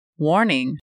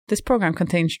Warning. This program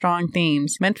contains strong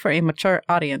themes meant for a mature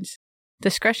audience.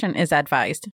 Discretion is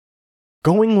advised.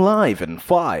 Going live in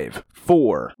 5,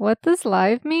 4. What does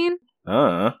live mean?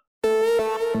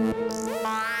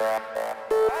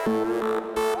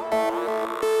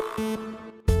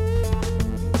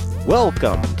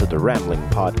 Welcome to the Rambling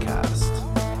Podcast,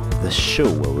 the show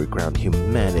where we ground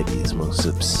humanity's most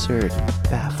absurd and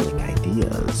baffling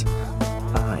ideas.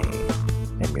 I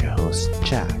am your host,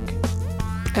 Jack.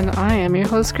 And I am your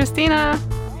host, Christina.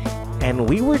 And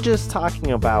we were just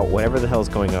talking about whatever the hell's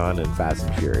going on in Fast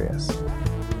and Furious.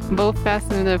 Both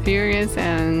Fast and the Furious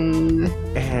and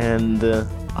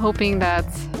hoping that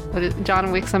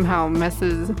John Wick somehow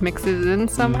mixes in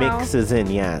somehow. Mixes in,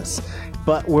 yes.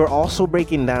 But we're also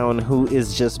breaking down who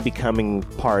is just becoming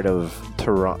part of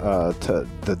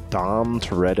the Dom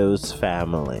Toretto's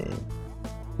family,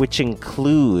 which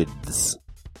includes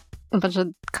a bunch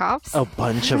of cops.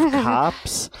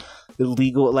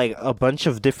 Illegal, like a bunch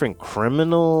of different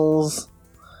criminals.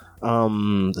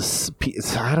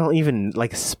 I don't even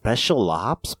like special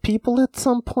ops people at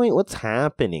some point. What's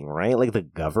happening, right? Like the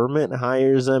government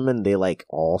hires them and they like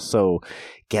also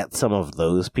get some of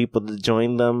those people to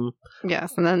join them.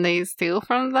 Yes, and then they steal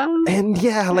from them. And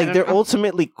yeah, like they're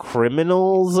ultimately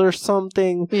criminals or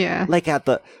something. Yeah. Like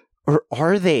or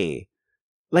are they?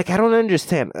 Like, I don't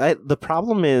understand. The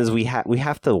problem is we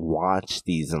have to watch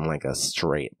these in like a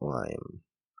straight line.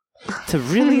 To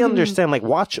really understand, like,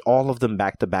 watch all of them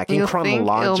back to back in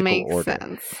chronological order.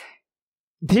 Sense.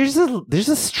 There's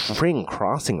a string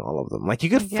crossing all of them. Like, you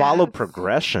could follow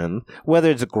progression,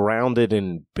 whether it's grounded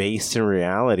and based in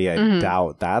reality. I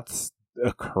doubt that's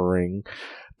occurring.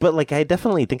 But, like, I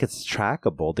definitely think it's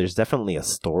trackable. There's definitely a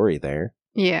story there.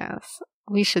 Yes.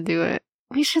 We should do it.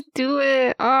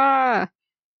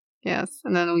 Yes.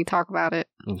 And then we talk about it.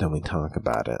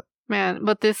 Man,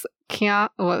 but this I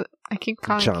keep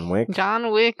calling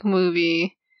John Wick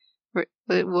movie. What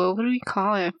would we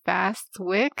call it? Fast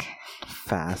Wick?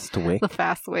 Fast Wick? The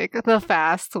Fast Wick. The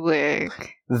Fast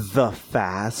Wick. The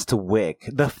Fast Wick.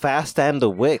 The Fast and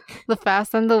the Wick. The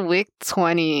Fast and the Wick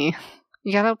 20.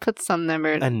 You gotta put some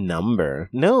number. A number?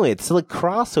 No, it's like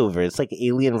crossover. It's like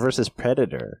Alien versus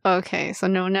Predator. Okay, so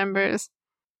no numbers.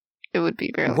 It would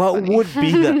be very funny. What would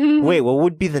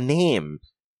be the name?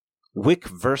 Wick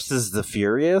versus the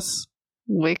Furious?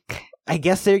 Wick. I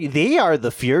guess they are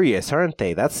the Furious, aren't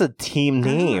they? That's a team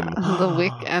name. The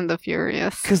Wick and the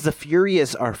Furious. Because the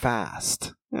Furious are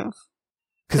fast. Yes.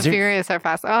 The Furious are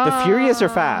fast. Oh. The Furious are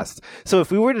fast. So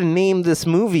if we were to name this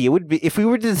movie, it would be, if we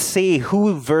were to say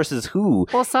who versus who.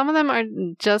 Well, some of them are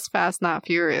just fast, not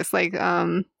furious. Like,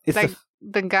 the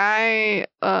guy,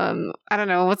 I don't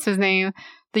know, what's his name?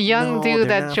 The young dude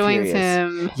that joins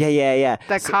him. Yeah.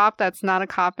 The cop that's not a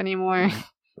cop anymore.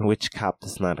 Which cop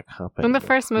is not a cop anymore? In the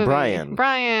first movie.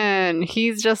 Brian.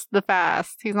 He's just the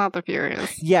fast. He's not the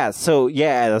furious. Yeah, so,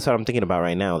 that's what I'm thinking about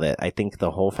right now. That I think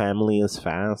the whole family is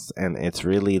fast, and it's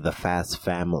really the fast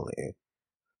family.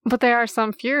 But there are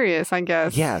some furious, I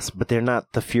guess. Yes, but they're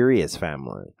not the furious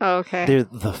family. Oh, okay. They're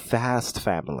the fast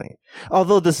family.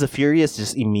 Although does the furious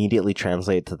just immediately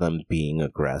translate to them being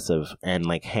aggressive and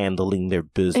like handling their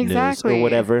business or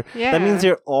whatever? Yeah. That means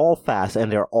they're all fast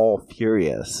and they're all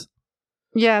furious.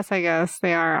 Yes, I guess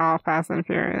they are all fast and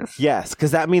furious. Yes,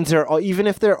 because that means they're all, even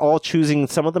if they're all choosing,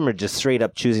 some of them are just straight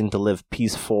up choosing to live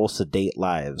peaceful, sedate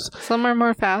lives. Some are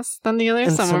more fast than the others.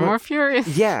 And some are more furious.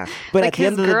 Yeah, but like at the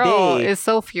end of the day, his girl is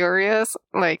so furious.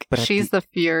 Like she's the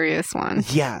furious one.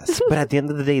 Yes, but at the end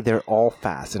of the day, they're all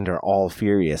fast and they're all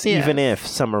furious. Yeah. Even if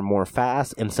some are more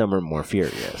fast and some are more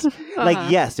furious. Like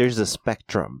yes, there's a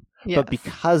spectrum, but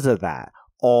because of that,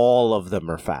 all of them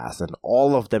are fast and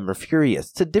all of them are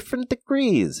furious to different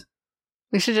degrees.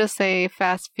 We should just say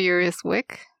Fast Furious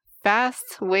Wick.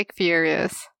 Fast Wick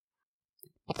Furious.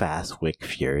 Fast Wick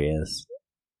Furious?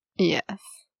 Yes.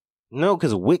 No,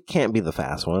 because Wick can't be the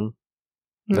fast one.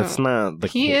 No. That's not the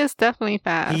He is definitely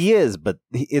fast. He is, but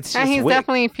it's just and he's Wick.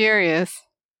 Definitely furious.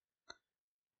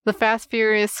 The Fast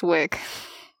Furious Wick.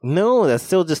 No, that's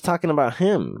still just talking about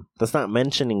him. That's not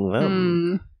mentioning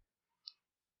them.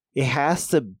 It has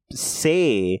to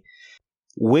say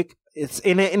Wick.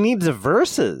 It needs a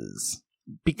versus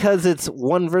because it's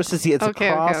one versus. It's a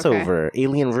crossover. Okay.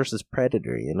 Alien versus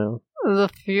Predator. You know. The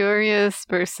Furious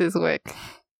versus Wick.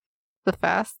 The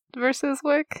Fast versus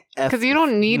Wick. Because you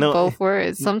don't need both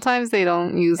words. Sometimes they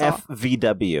don't use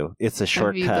FVW. It's a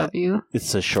shortcut. FVW.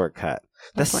 It's a shortcut.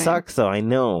 That sucks, though. I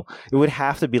know it would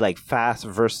have to be like Fast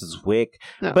versus Wick,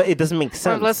 but it doesn't make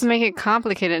sense. Or let's make it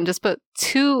complicated and just put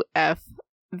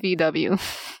 2FVW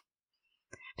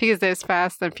because there's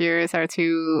Fast and Furious are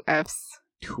 2 Fs.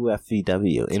 2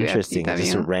 FVW. Interesting. FVW.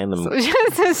 Just a random.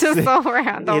 It's just so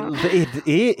random.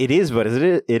 It is, but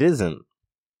it isn't.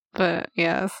 But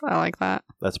yes, I like that.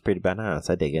 That's pretty badass.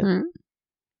 I dig it. Mm-hmm.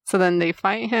 So then they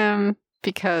fight him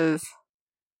because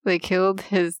they killed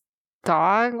his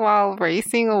dog while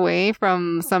racing away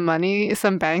from some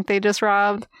bank they just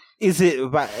robbed. Is it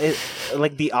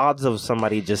like the odds of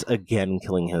somebody just again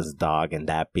killing his dog and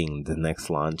that being the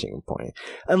next launching point?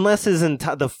 Unless it's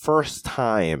the first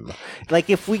time. Like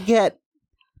if we get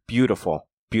beautiful.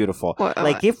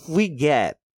 Like if we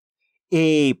get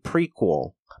a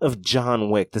prequel of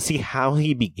John Wick to see how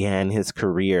he began his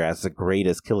career as the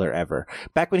greatest killer ever.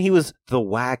 Back when he was the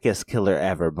wackest killer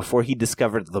ever, before he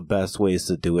discovered the best ways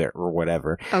to do it or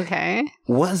whatever. Okay.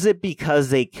 Was it because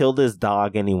they killed his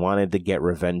dog and he wanted to get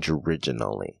revenge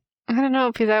originally? I don't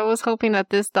know, because I was hoping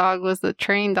that this dog was the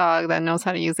trained dog that knows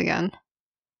how to use a gun.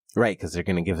 Right, because they're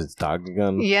going to give his dog a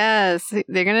gun? Yes,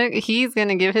 he's going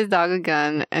to give his dog a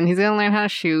gun, and he's going to learn how to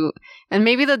shoot. And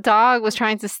maybe the dog was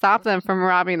trying to stop them from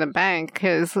robbing the bank,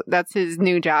 because that's his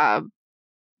new job.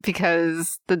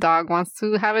 Because the dog wants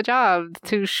to have a job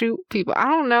to shoot people. I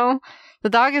don't know. The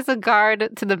dog is a guard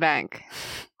to the bank.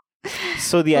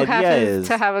 So the idea is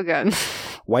to have a gun.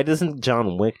 Why doesn't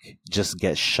John Wick just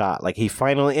get shot? Like, he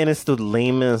finally, and it's the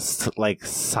lamest, like,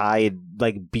 side,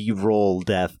 like, B-roll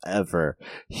death ever.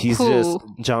 He's just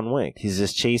John Wick. He's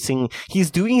just chasing,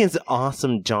 he's doing his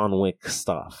awesome John Wick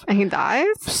stuff. And he dies?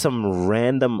 Some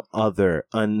random other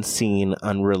unseen,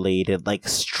 unrelated, like,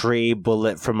 stray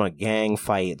bullet from a gang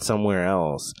fight somewhere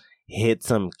else hits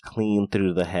him clean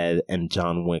through the head and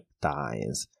John Wick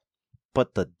dies.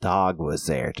 But the dog was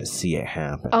there to see it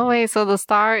happen. Oh, wait, so the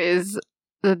star is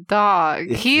the dog.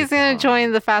 He's going to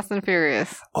join the Fast and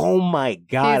Furious. Oh my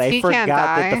God, I forgot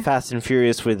that the Fast and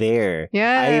Furious were there.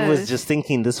 Yes. I was just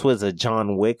thinking this was a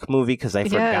John Wick movie because I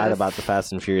forgot about the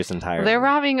Fast and Furious entirely. They're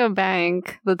robbing a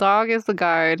bank. The dog is the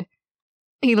guard.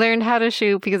 He learned how to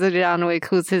shoot because of John Wick,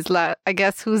 who's who's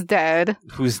dead.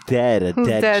 Who's dead?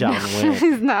 Dead John Wick.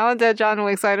 He's now a dead John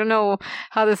Wick, so I don't know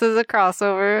how this is a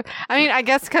crossover. I mean, I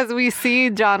guess because we see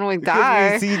John Wick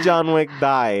die. We see John Wick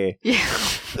die. Yeah.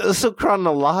 So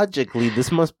chronologically,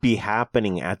 this must be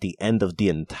happening at the end of the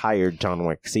entire John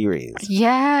Wick series.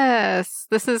 Yes.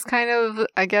 This is kind of,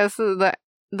 I guess, the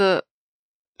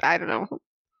I don't know.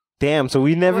 Damn, so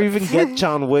we never even get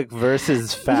John Wick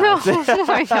versus Fast. No,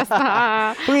 I guess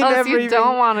not. Unless you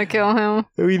don't want to kill him.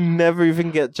 We never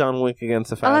even get John Wick against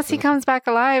the Fast. Unless he comes back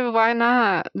alive, why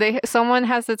not? Someone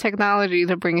has the technology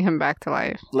to bring him back to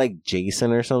life. Like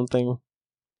Jason or something?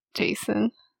 Jason?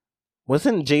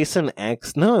 Wasn't Jason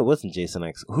X? No, it wasn't Jason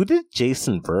X. Who did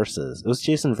Jason versus? It was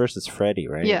Jason versus Freddy,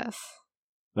 right? Yes.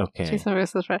 Okay. Jason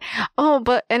versus Freddy. Oh,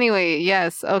 but anyway,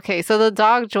 yes. Okay, so the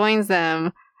dog joins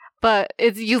them. But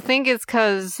you think it's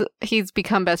because he's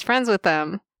become best friends with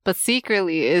them, but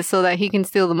secretly is so that he can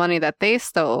steal the money that they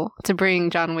stole to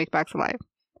bring John Wick back to life.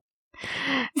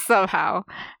 Somehow.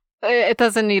 It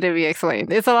doesn't need to be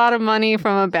explained. It's a lot of money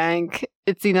from a bank.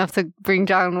 It's enough to bring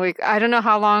John Wick. I don't know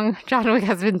how long John Wick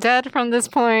has been dead from this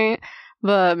point,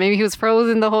 but maybe he was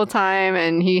frozen the whole time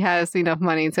and he has enough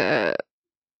money to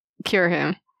cure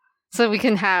him. So we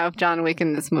can have John Wick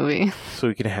in this movie.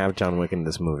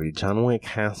 John Wick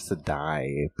has to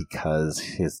die because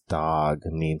his dog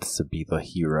needs to be the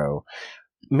hero.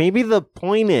 Maybe the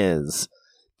point is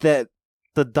that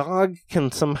the dog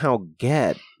can somehow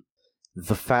get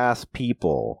the fast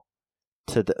people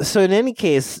to... So in any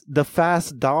case, the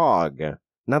fast dog...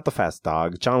 Not the fast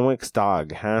dog. John Wick's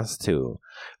dog has to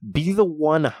be the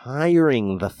one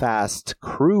hiring the fast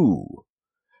crew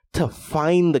to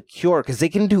find the cure, because they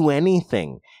can do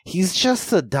anything. He's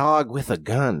just a dog with a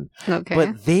gun. Okay.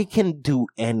 But they can do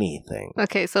anything.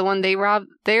 Okay, so when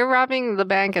they're robbing the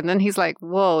bank, and then he's like,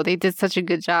 whoa, they did such a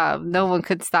good job. No one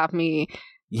could stop me.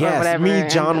 Yes, me,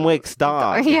 John Wick's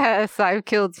dog. Yes, I've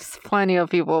killed plenty of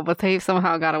people, but they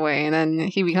somehow got away. And then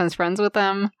he becomes friends with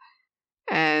them.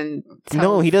 And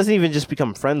no, he doesn't even just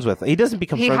become friends with them. He doesn't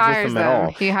become friends with them at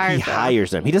all. He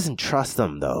hires them. He doesn't trust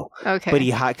them though. Okay, but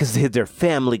because their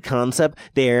family concept,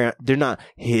 they're not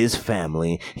his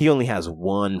family. He only has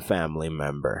one family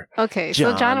member. Okay,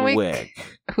 so John Wick,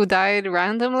 who died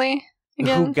randomly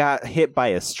again? Who got hit by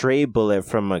a stray bullet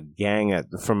from a gang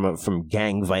from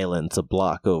gang violence a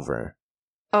block over.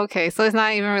 Okay, so it's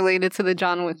not even related to the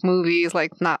John Wick movies,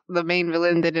 like not the main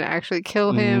villain didn't actually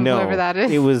kill him, whoever that is?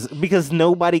 It was because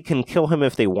nobody can kill him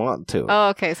if they want to. Oh,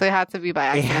 okay, so it had to be by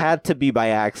accident. It had to be by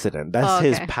accident. That's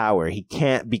his power. He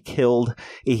can't be killed.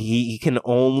 He can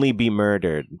only be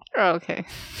murdered. Oh, okay.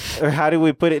 Or how do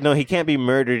we put it? No, he can't be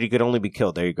murdered. He could only be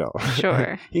killed. There you go.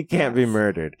 Sure. He can't be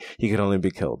murdered. He could only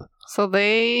be killed. So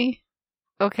they...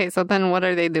 Okay, so then what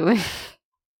are they doing?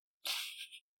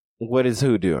 What is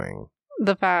who doing?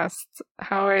 The past.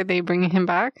 How are they bringing him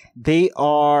back? They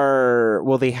are...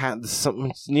 Well, they had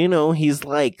some... he's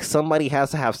like... Somebody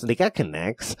has to have... They got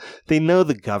connects. They know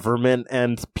the government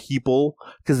and people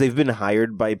because they've been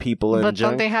hired by people and But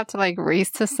don't they have to like race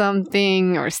to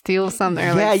something or steal something?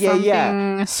 Or,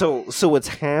 Yeah. So what's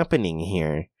happening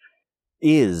here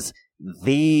is...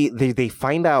 They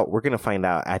find out, we're going to find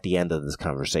out at the end of this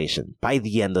conversation. By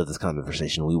the end of this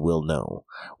conversation, we will know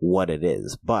what it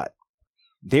is. But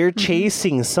they're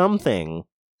chasing something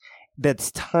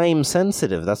that's time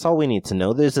sensitive. That's all we need to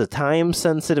know. There's a time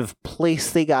sensitive place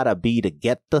they got to be to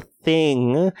get the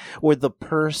thing or the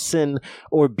person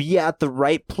or be at the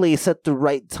right place at the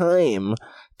right time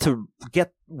to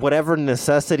get whatever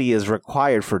necessity is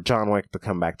required for John Wick to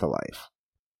come back to life.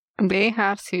 They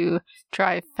have to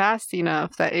drive fast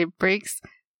enough that it breaks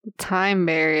the time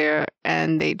barrier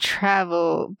and they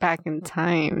travel back in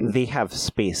time. They have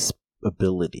space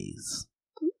abilities.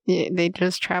 Yeah, they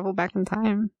just travel back in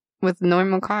time with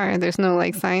normal car. There's no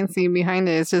like sciencey behind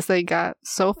it. It's just they got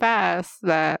so fast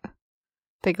that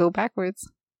they go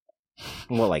backwards.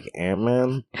 What, like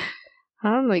Ant-Man?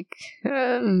 Like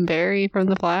Barry from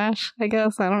The Flash, I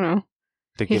guess. I don't know.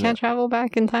 He can't travel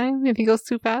back in time if he goes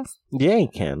too fast? Yeah, he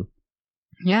can.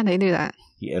 Yeah, they do that.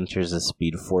 He enters the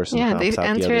Speed Force and they hops out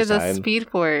enter the other side. Speed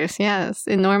Force, yes,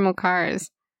 in normal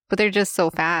cars. But they're just so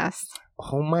fast.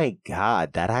 Oh my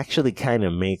god, that actually kind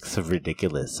of makes a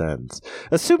ridiculous sense.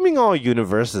 Assuming all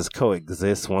universes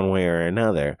coexist one way or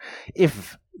another,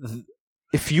 if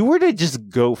you were to just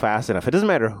go fast enough, it doesn't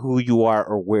matter who you are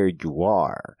or where you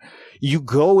are. You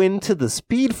go into the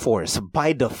Speed Force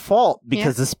by default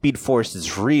because the Speed Force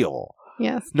is real.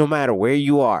 Yes. No matter where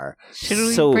you are. Should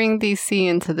we bring DC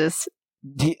into this?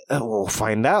 We'll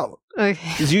find out. Okay.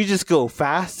 Because you just go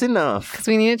fast enough. Because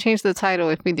we need to change the title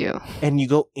if we do. And you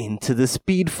go into the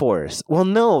Speed Force. Well,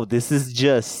 no, this is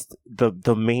just...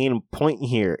 The main point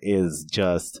here is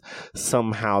just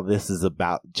somehow this is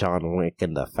about John Wick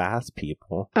and the fast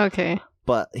people. Okay.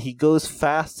 But he goes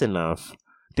fast enough.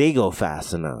 They go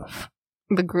fast enough.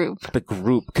 The group,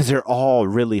 because they're all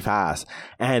really fast.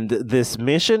 And this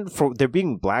mission, they're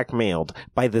being blackmailed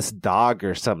by this dog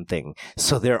or something.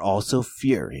 So they're also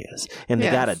furious. And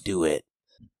they gotta do it.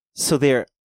 So they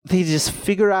just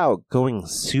figure out going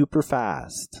super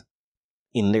fast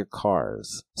in their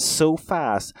cars. So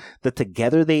fast that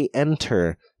together they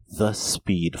enter the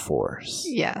Speed Force.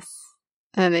 Yes.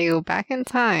 And they go back in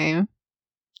time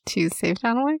to save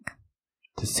John Wick?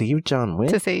 To save John Wick?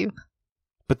 To save.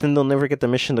 But then they'll never get the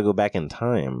mission to go back in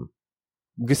time.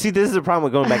 Because see, this is the problem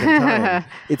with going back in time.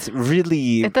 It's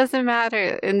really... It doesn't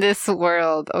matter in this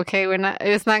world, okay?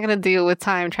 It's not going to deal with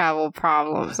time travel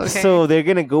problems, okay? So they're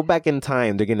going to go back in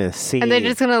time. They're going to save... And they're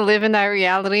just going to live in that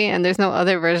reality and there's no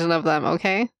other version of them,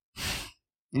 okay?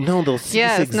 No, they'll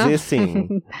cease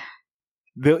existing.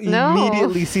 They'll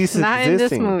immediately cease existing. Not in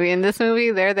this movie. In this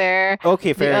movie, they're there.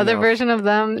 Okay, fair enough. The other version of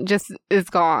them just is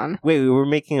gone. Wait, we were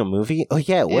making a movie? Oh,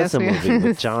 yeah, it was a movie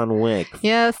with John Wick.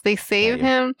 Yes, they save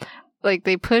him. Like,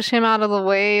 they push him out of the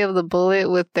way of the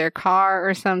bullet with their car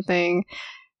or something.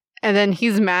 And then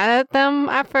he's mad at them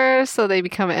at first, so they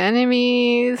become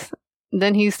enemies.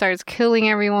 Then he starts killing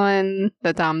everyone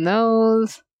that Dom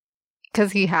knows.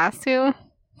 Because he has to.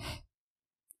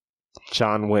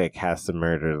 John Wick has to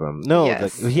murder them. No,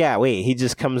 he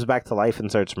just comes back to life and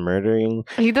starts murdering.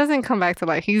 He doesn't come back to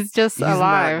life. He's alive. He's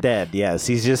not dead, yes.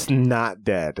 He's just not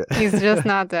dead. He's just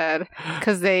not dead.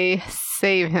 Because they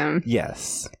save him.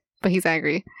 Yes. But he's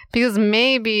angry. Because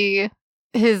maybe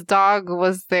his dog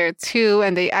was there too,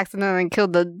 and they accidentally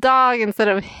killed the dog instead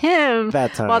of him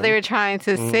that time. While they were trying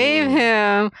to save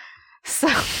him. So...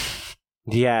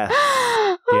 Yes.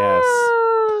 Yes.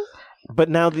 But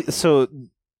now,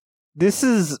 this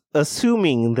is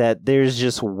assuming that there's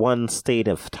just one state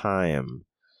of time.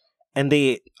 And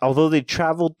although they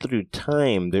traveled through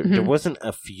time, there wasn't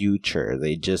a future.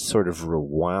 They just sort of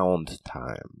rewound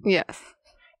time. Yes.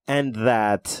 And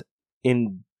that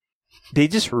they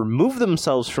just remove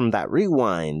themselves from that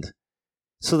rewind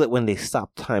so that when they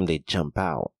stop time, they jump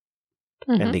out.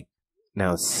 And they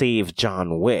now save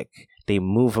John Wick. They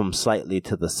move him slightly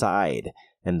to the side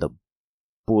and the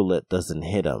bullet doesn't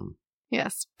hit him.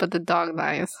 Yes, but the dog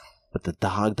dies.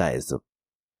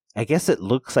 I guess it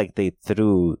looks like they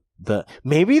threw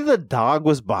maybe the dog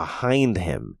was behind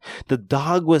him. The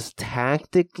dog was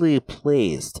tactically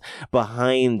placed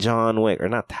behind John Wick. Or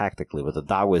not tactically, but the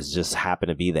dog was just happened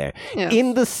to be there. Yes.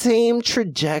 In the same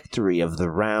trajectory of the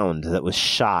round that was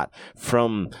shot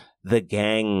from the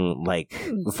gang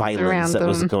violence that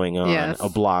was going on a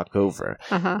block over.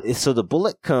 So the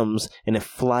bullet comes and it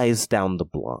flies down the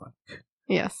block.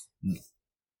 Yes.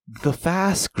 The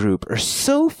fast group are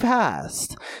so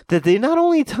fast that they not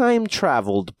only time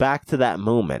traveled back to that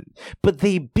moment, but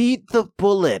they beat the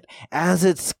bullet as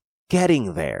it's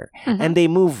getting there. And they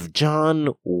move John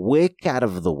Wick out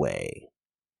of the way.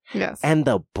 Yes. And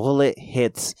the bullet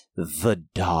hits the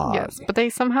dog. Yes, but they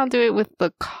somehow do it with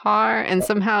the car, and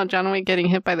somehow John Wick getting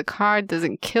hit by the car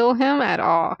doesn't kill him at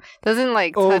all. Doesn't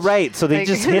touch, right. So they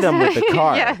just hit him with the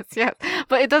car. Yes.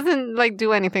 But it doesn't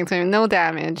do anything to him. No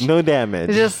damage.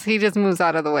 He just moves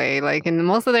out of the way. In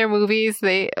most of their movies,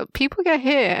 people get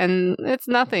hit and it's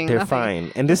nothing. They're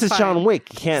fine. And this is John Wick.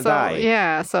 He can't die.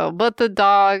 Yeah, but the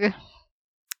dog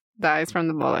dies from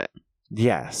the bullet.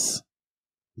 Yes.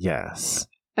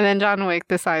 And then John Wick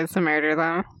decides to murder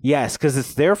them. Yes, because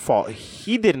it's their fault.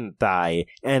 He didn't die,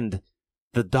 and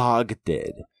the dog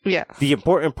did. Yes. The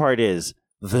important part is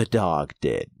the dog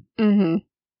did.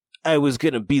 I was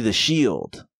going to be the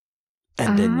shield,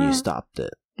 and then you stopped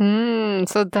it.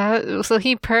 So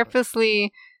he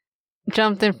purposely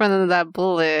jumped in front of that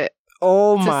bullet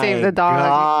to save the dog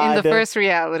God. In the first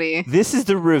reality. This is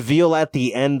the reveal at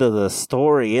the end of the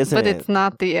story, isn't it? But it's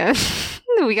not the end.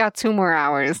 We got 2 more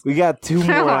hours. We got 2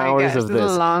 more hours of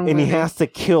this. And he has to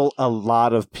kill a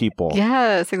lot of people.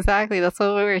 Yes, exactly. That's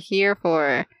what we're here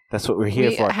for. So wait,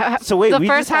 the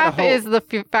first half is the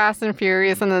Fast and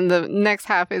Furious, and then the next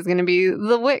half is going to be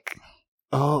the Wick.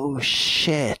 Oh,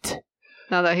 shit.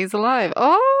 Now that he's alive.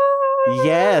 Oh!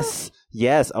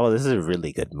 Yes. Oh, this is a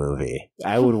really good movie.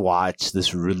 I would watch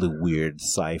this really weird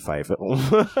sci-fi film.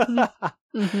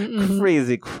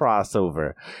 Crazy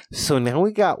crossover. So now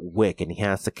we got Wick, and he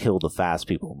has to kill the fast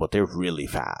people, but they're really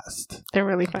fast.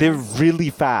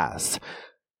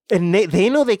 And they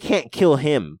know they can't kill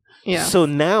him. Yeah. So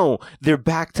now they're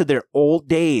back to their old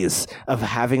days of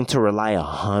having to rely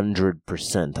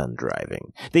 100% on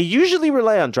driving. They usually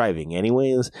rely on driving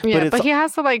anyways. Yeah, but he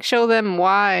has to show them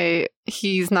why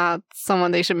he's not someone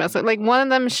they should mess with. One of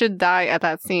them should die at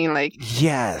that scene.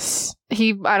 Yes.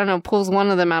 He, pulls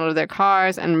one of them out of their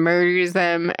cars and murders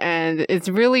them. And it's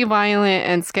really violent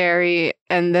and scary.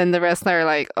 And then the rest are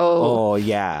like, oh. Oh,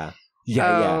 yeah.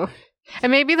 Yeah. And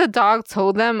maybe the dog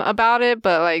told them about it,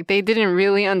 but they didn't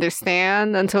really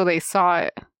understand until they saw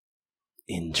it.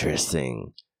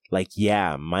 Interesting.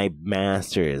 My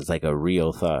master is a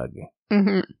real thug.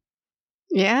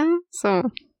 Yeah.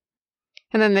 So,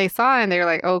 and then they saw it and they were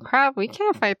like, "Oh crap, we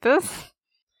can't fight this.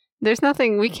 There's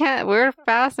nothing we can't. We're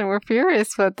fast and we're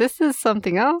furious, but this is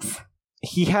something else."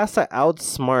 He has to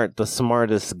outsmart the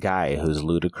smartest guy, who's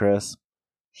Ludacris.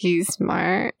 He's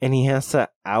smart, and he has to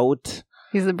out.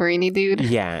 He's a brainy dude.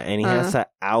 Yeah, and he has to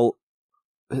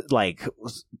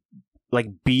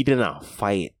beat in a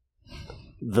fight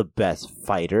the best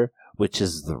fighter, which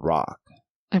is The Rock.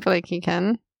 I feel like he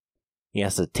can. He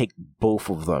has to take both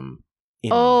of them.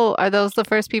 Oh, are those the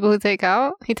first people who take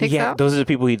out? He takes out? Yeah, those are the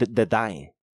people that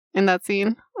die. In that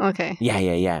scene? Okay.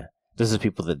 Yeah. Those are the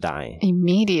people that die.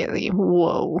 Immediately.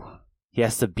 Whoa. He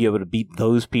has to be able to beat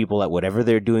those people at whatever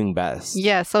they're doing best.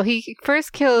 Yeah, so he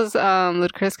first kills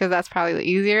Ludacris because that's probably the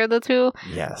easier of the two.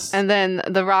 Yes. And then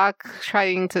The Rock,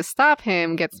 trying to stop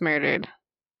him, gets murdered.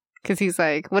 Because he's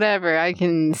like, whatever, I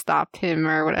can stop him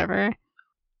or whatever.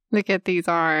 Look at these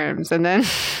arms. And then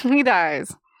he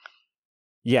dies.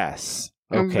 Yes.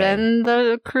 Okay. And then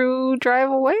the crew drive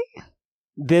away?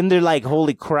 Then they're like,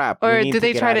 holy crap. Or do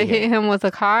they try to hit him with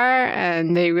a car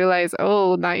and they realize,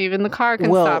 oh, not even the car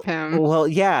can stop him? Well,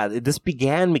 yeah, this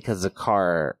began because the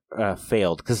car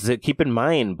failed. Because keep in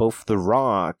mind, both The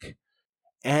Rock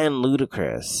and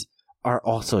Ludacris are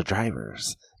also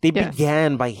drivers. They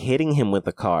began by hitting him with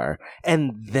a car,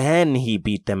 and then he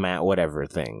beat them at whatever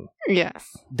thing.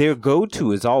 Yes. Their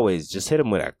go-to is always just hit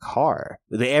him with a car.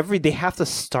 They have to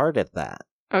start at that.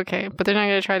 Okay, but they're not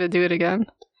going to try to do it again?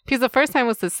 Because the first time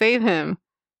was to save him.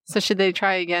 So should they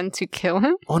try again to kill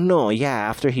him? Oh, no. Yeah,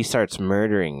 after he starts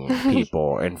murdering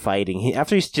people and fighting.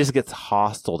 After he just gets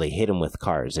hostile, they hit him with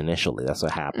cars initially. That's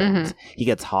what happens. He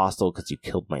gets hostile because you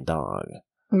killed my dog.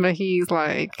 But he's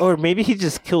like... Or maybe he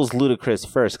just kills Ludacris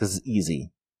first because it's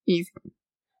easy.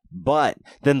 But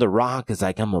then The Rock is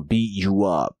like, I'm going to beat you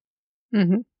up.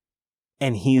 And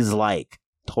he's like,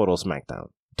 total smackdown.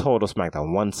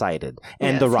 One-sided.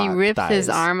 And The Rock he rips dies. His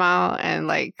arm out and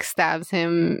stabs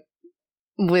him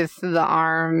with the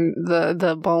arm,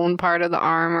 the bone part of the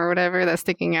arm or whatever that's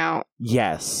sticking out.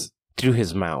 Yes. Through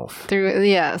his mouth.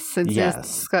 It's just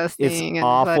disgusting. It's and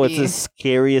awful. bloody. It's the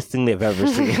scariest thing they've ever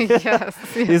seen. Yes.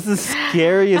 It's the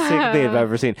scariest thing they've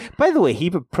ever seen. By the way, he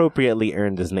appropriately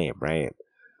earned his name, right?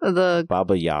 the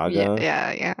Baba Yaga.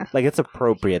 Yeah. Like, it's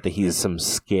appropriate that he's some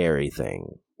scary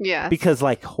thing. Yeah. Because,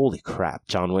 like, holy crap,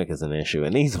 John Wick is an issue,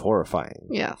 and he's horrifying.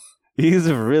 Yes. He's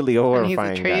a really horrifying guy.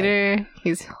 He's a traitor. Guy.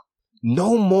 He's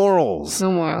no morals.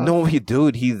 No,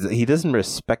 dude, he doesn't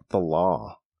respect the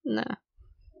law. No.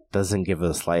 Doesn't give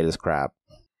a slightest crap.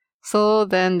 So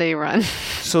then they run.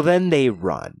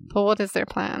 But what is their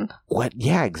plan? What?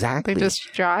 Yeah, exactly. They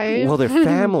just drive? Well, they're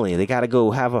family. They gotta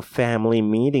go have a family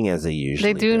meeting as they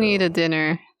usually do. They do need a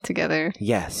dinner together.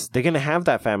 Yes. They're gonna have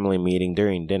that family meeting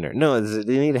during dinner. No,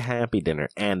 they need a happy dinner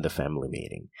and a family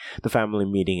meeting. The family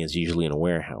meeting is usually in a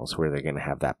warehouse where they're gonna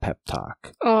have that pep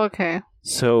talk. Oh, okay.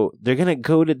 So they're gonna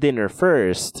go to dinner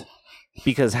first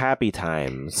because happy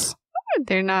times.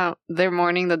 They're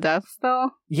mourning the deaths,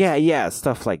 though? Yeah,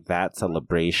 stuff like that.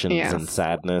 Celebrations and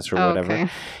sadness or whatever. Okay.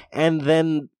 And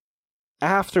then,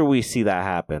 after we see that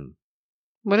happen...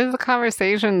 What is the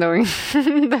conversation doing?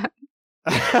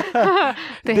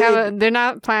 They're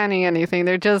not planning anything.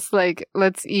 They're just like,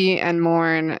 let's eat and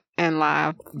mourn and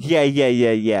laugh.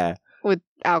 Yeah. With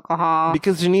alcohol.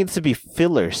 Because there needs to be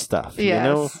filler stuff, you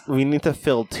know? We need to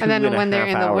fill 2.5 hours. And then when they're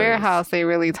in the warehouse, they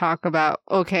really talk about,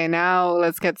 okay, now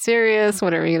let's get serious.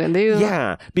 What are we going to do?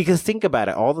 Yeah, because think about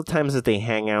it. All the times that they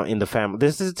hang out in the family,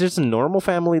 there's a normal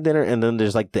family dinner, and then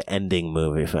there's like the ending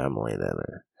movie family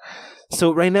dinner.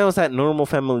 So right now it's that normal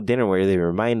family dinner where they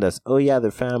remind us, oh yeah, they're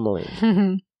family.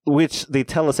 Which they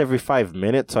tell us every 5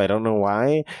 minutes, so I don't know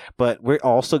why. But we're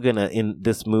also going to, in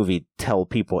this movie, tell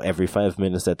people every 5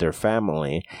 minutes that they're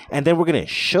family. And then we're going to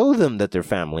show them that they're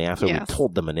family after we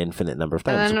told them an infinite number of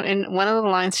times. And one of the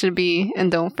lines should be,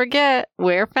 and don't forget,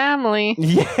 we're family.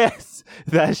 Yes,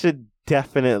 that should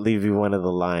definitely be one of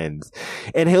the lines.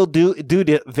 And he'll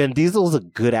dude, Vin Diesel's a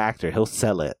good actor. He'll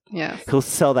sell it. Yes. He'll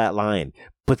sell that line.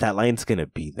 But that line's going to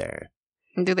be there.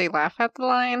 Do they laugh at the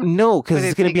line? No, because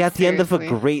it's going to be at the end of a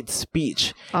great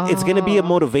speech. Oh. It's going to be a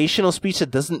motivational speech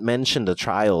that doesn't mention the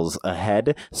trials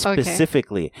ahead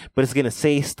specifically, but it's going to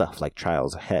say stuff like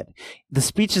trials ahead. The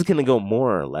speech is going to go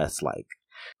more or less like,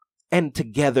 and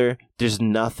together, there's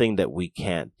nothing that we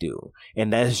can't do.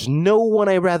 And there's no one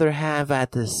I'd rather have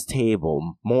at this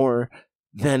table more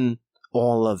than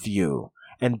all of you.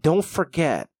 And don't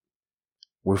forget,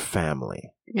 we're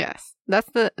family. Yes.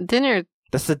 That's the dinner.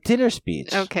 That's the dinner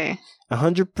speech. Okay.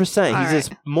 100%. He's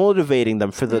just motivating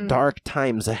them for the dark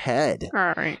times ahead.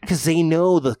 All right. Because they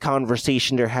know the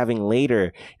conversation they're having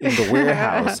later in the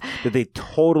warehouse that they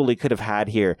totally could have had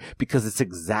here because it's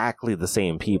exactly the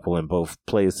same people in both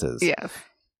places. Yes.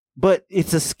 But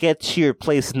it's a sketchier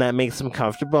place and that makes them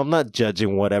comfortable. I'm not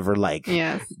judging whatever,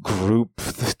 group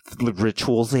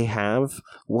rituals they have.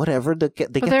 Whatever, they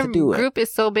get to do it. Their group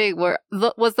is so big.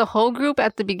 Was the whole group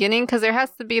at the beginning? Because there has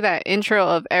to be that intro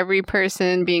of every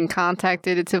person being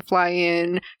contacted to fly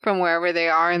in from wherever they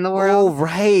are in the world. Oh,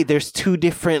 right. There's 2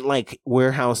 different,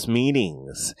 warehouse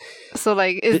meetings. So,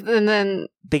 and then...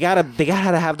 They gotta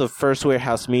have the first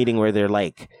warehouse meeting where they're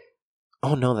like,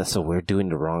 oh, no, we're doing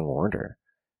the wrong order.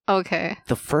 Okay.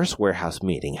 The first warehouse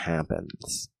meeting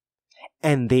happens,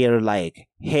 and they are like,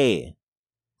 "Hey,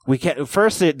 we can't."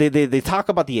 First, they talk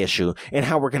about the issue and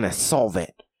how we're gonna solve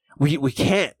it. We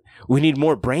can't. We need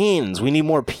more brains. We need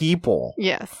more people.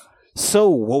 Yes. So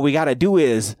what we gotta do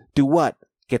is do what?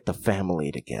 Get the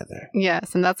family together.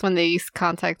 Yes, and that's when they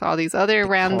contact all these other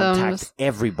randoms. Contact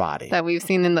everybody. That we've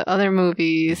seen in the other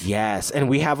movies. Yes, and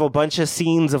we have a bunch of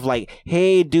scenes of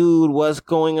hey dude, what's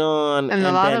going on? And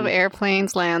a lot of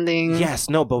airplanes landing. Yes,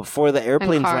 no, but before the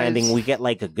airplanes landing, we get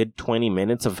a good 20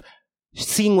 minutes of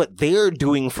seeing what they're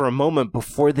doing for a moment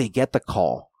before they get the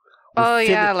call.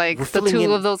 The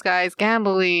 2 of those guys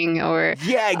gambling or...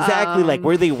 Yeah, exactly,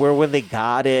 where they were when they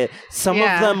got it. Some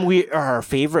of them are our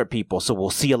favorite people, so we'll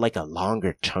see a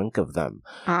longer chunk of them.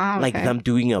 Oh, okay. Them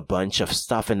doing a bunch of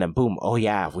stuff, and then boom, oh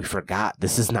yeah, we forgot.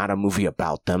 This is not a movie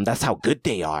about them. That's how good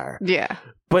they are. Yeah.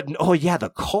 But, oh yeah, the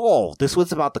call. This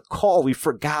was about the call. We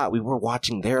forgot. We were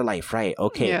watching their life, right?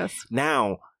 Okay, yes.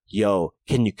 Now... Yo,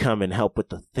 can you come and help with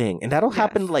the thing? And that'll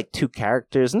happen to 2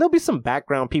 characters. And there'll be some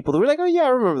background people who are like, oh yeah, I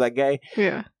remember that guy.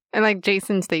 Yeah. And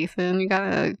Jason Statham, you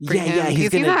gotta bring him. Yeah,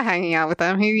 he's not hanging out with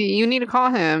them. You need to call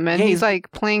him. And he's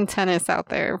playing tennis out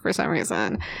there for some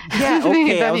reason. Yeah,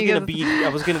 okay. I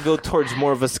was gonna go towards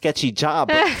more of a sketchy job.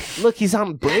 But look, he's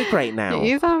on break right now.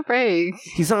 He's on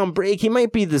break. He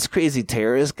might be this crazy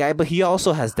terrorist guy, but he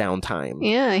also has downtime.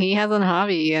 Yeah, he has a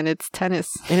hobby, and it's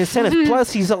tennis.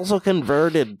 Plus, he's also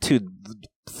converted to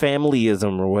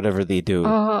familyism or whatever they do.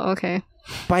 Oh, okay.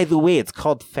 By the way, it's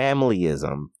called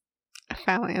familyism.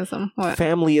 Familyism. What?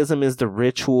 Familyism is the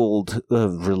ritual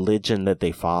religion that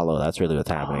they follow. That's really what's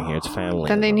happening here. It's family.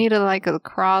 Then they need a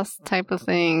cross type of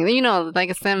thing. You know, like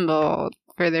a symbol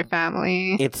for their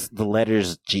family. It's the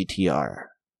letters GTR.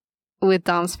 With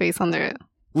Dom's face under it.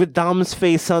 With Dom's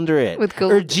face under it. With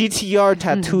gold. Or GTR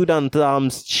tattooed on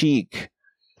Dom's cheek.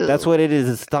 That's what it is.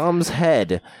 It's Dom's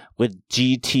head with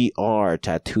GTR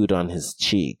tattooed on his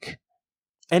cheek.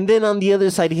 And then on the other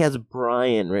side, he has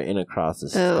Brian written across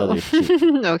his other cheek.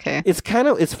 Okay.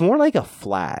 It's more like a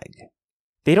flag.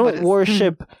 They don't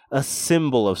worship a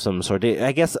symbol of some sort.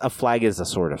 I guess a flag is a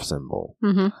sort of symbol.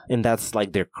 Mm-hmm. And that's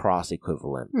like their cross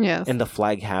equivalent. Yes. And the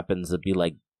flag happens to be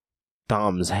like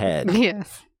Dom's head.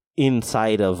 Yes.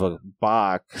 Inside of a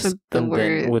box.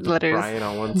 With letters. Brian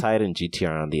on one side and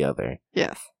GTR on the other.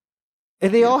 Yes.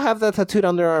 And they all have that tattooed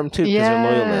on their arm too, because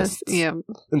they're loyalists. Yeah.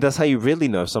 And that's how you really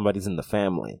know if somebody's in the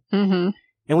family. Mm-hmm.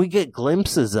 And we get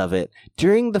glimpses of it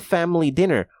during the family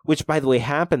dinner, which, by the way,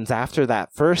 happens after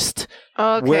that first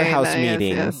warehouse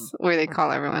meeting. Yes, where they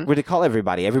call everyone. Where they call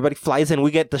everybody. Everybody flies in. We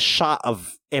get the shot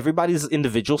of everybody's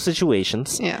individual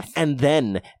situations. Yes. And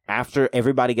then, after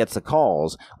everybody gets the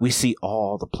calls, we see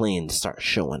all the planes start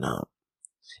showing up.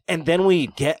 And then we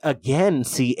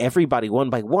see everybody one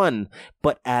by one,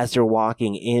 but as they're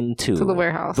walking into the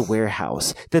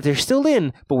warehouse, that they're still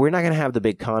in, but we're not going to have the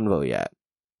big convo yet.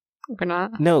 We're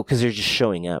not? No, because they're just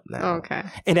showing up now. Okay.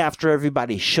 And after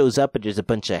everybody shows up and there's a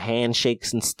bunch of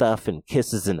handshakes and stuff and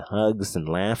kisses and hugs and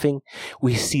laughing,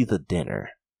 we see the dinner.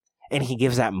 And he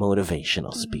gives that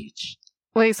motivational speech.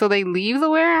 Wait, so they leave the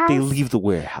warehouse? They leave the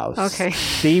warehouse. Okay.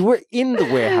 They were in the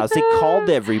warehouse. They called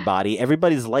everybody.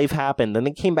 Everybody's life happened. Then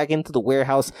they came back into the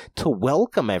warehouse to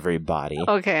welcome everybody.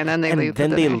 Okay, and then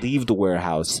they leave the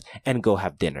warehouse and go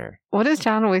have dinner. What is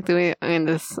John Wick doing in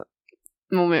this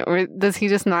moment? Or does he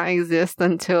just not exist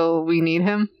until we need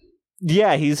him?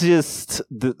 Yeah, he's just,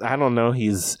 I don't know,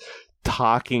 he's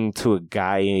talking to a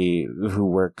guy who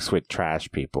works with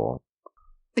trash people.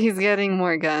 He's getting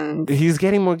more guns. Yeah, he's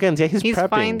prepping.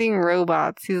 Finding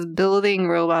robots. He's building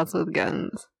robots with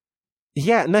guns.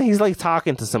 Yeah, no, he's like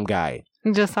talking to some guy.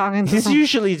 He's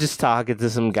usually just talking to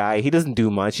some guy. He doesn't do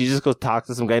much. He just goes talk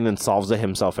to some guy and then solves it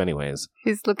himself anyways.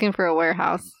 He's looking for a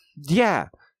warehouse. Yeah.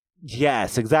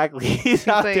 Yes, exactly. He's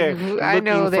out like, there. I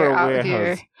know they're out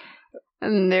here.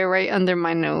 And they're right under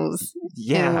my nose.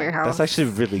 Yeah, in a warehouse. That's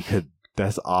actually really good.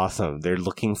 That's awesome. He's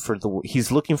looking for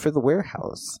the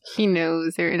warehouse. He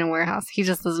knows they're in a warehouse. He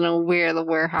just doesn't know where the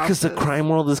warehouse is. Because the crime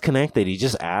world is connected. He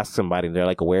just asks somebody, they're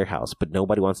like a warehouse, but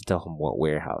nobody wants to tell him what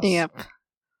warehouse. Yep.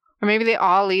 Or maybe they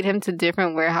all lead him to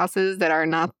different warehouses that are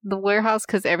not the warehouse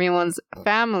because everyone's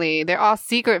family. They're all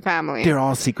secret family.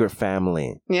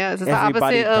 Yes, it's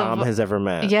everybody the opposite Dom has ever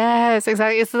met. Yes,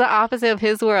 exactly. It's the opposite of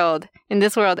his world. In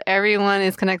this world, everyone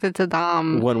is connected to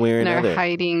Dom. One way or another. They're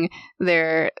hiding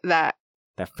that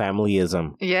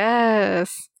familyism.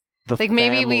 Yes. Like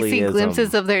maybe we see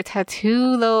glimpses of their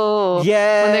tattoo though.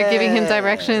 Yeah. When they're giving him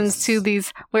directions to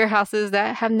these warehouses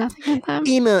that have nothing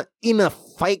in them. In a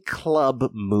Fight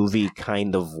Club movie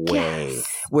kind of way.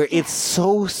 Yes. Where it's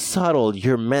so subtle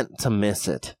you're meant to miss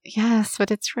it. Yes,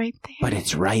 but it's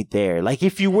right there. Like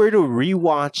if you were to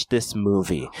rewatch this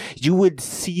movie, you would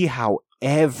see how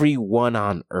everyone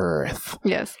on Earth.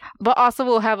 Yes. But also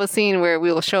we'll have a scene where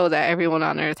we'll show that everyone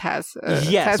on Earth has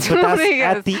yes, but that's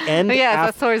at the end. Yeah,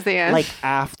 that's towards the end. Like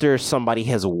after somebody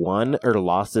has won or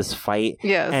lost this fight.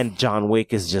 Yes. And John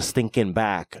Wick is just thinking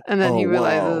back. And then he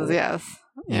realizes, yes.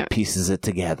 He pieces it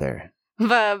together.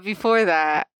 But before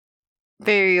that,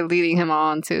 they're leading him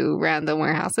on to random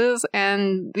warehouses.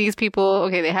 And these people,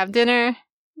 they have dinner.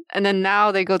 And then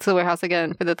now they go to the warehouse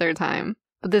again for the third time.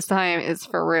 But this time it's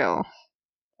for real.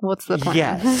 What's the plan?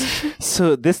 Yes.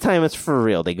 So this time it's for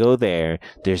real. They go there,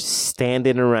 they're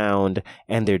standing around,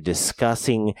 and they're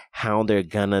discussing how they're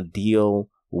gonna deal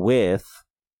with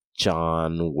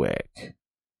John Wick.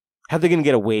 How they're gonna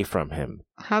get away from him.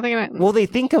 How are they gonna... Well,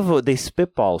 they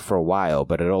spitball for a while,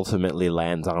 but it ultimately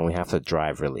lands on we have to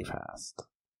drive really fast.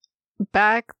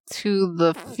 Back to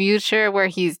the future where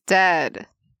he's dead.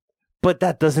 But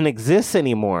that doesn't exist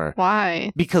anymore.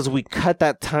 Why? Because we cut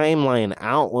that timeline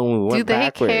out when we went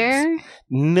backwards. Do they care?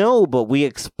 No, but we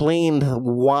explained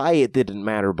why it didn't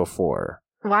matter before.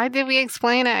 Why did we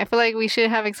explain it? I feel like we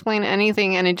should have explained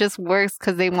anything, and it just works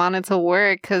because they want it to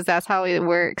work, because that's how it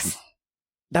works.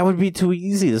 That would be too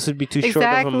easy. This would be too short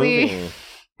of a movie.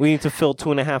 We need to fill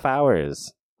 2.5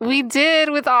 hours. We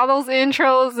did, with all those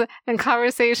intros and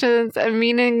conversations and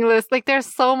meaningless. Like, there's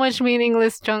so much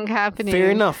meaningless junk happening.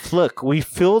 Fair enough. Look, we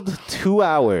filled 2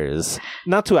 hours.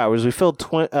 Not 2 hours. We filled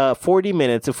 40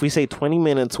 minutes. If we say 20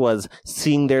 minutes was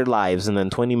seeing their lives, and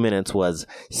then 20 minutes was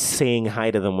saying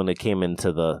hi to them when they came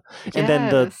into the... Yes. And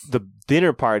then the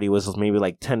dinner party was maybe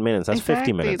like 10 minutes. That's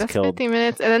exactly. 50 minutes That's killed. 50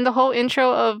 minutes. And then the whole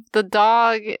intro of the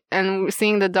dog and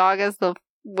seeing the dog as the...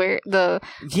 So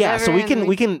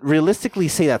we can realistically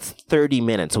say that's 30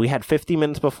 minutes. We had 50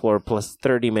 minutes before plus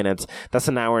 30 minutes. That's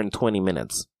an hour and 20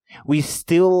 minutes. We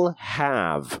still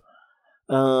have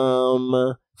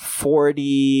 70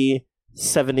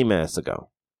 minutes to go.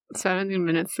 70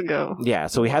 minutes ago. Yeah,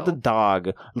 so we had the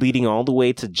dog leading all the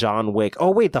way to John Wick.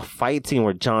 Oh wait, the fight scene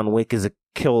where John Wick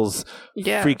kills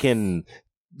freaking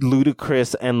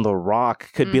Ludacris and The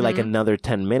Rock could be like another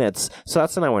 10 minutes. So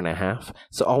that's an hour and a half.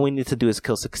 So all we need to do is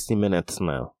kill 60 minutes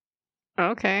now.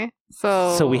 Okay.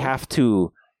 So we have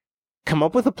to come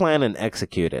up with a plan and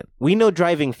execute it. We know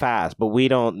driving fast, but we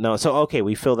don't know. So, okay,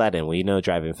 we fill that in. We know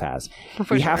driving fast.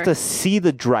 We have to see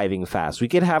the driving fast. We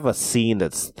could have a scene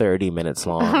that's 30 minutes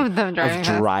long of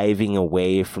driving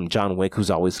away from John Wick, who's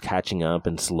always catching up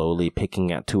and slowly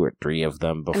picking at 2 or 3 of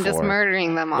them before. And just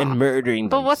murdering them all. And murdering them.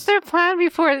 But what's their plan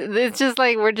before? It's just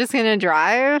like, we're just going to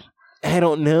drive? I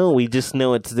don't know. We just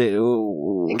know it's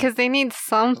the... Because they need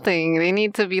something. They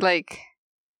need to be like...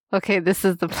 Okay, this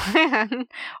is the plan.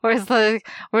 Or it's like,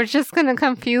 we're just going to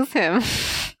confuse him.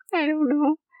 I don't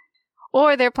know.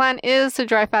 Or their plan is to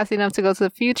drive fast enough to go to the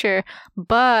future,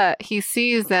 but he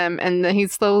sees them and then he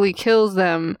slowly kills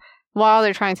them while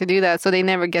they're trying to do that, so they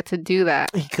never get to do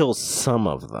that. He kills some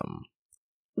of them.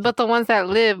 But the ones that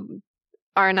live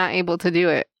are not able to do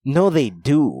it. No, they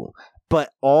do.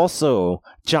 But also,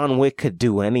 John Wick could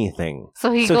do anything.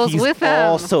 So he goes with them. He's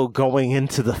also going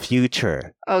into the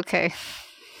future. Okay.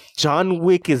 John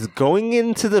Wick is going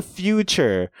into the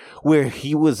future where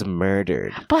he was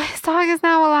murdered. But his dog is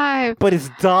now alive. Is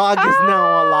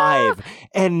now alive.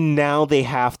 And now they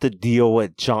have to deal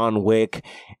with John Wick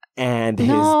and his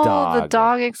dog. No, the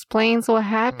dog explains what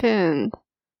happened.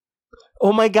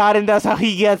 Oh my god, and that's how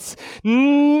he gets...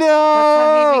 No! That's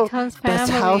how he becomes family. That's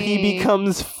how he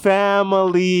becomes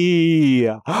family.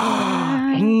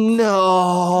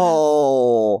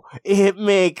 No! It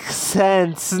makes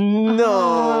sense.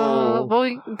 No!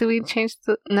 Do we change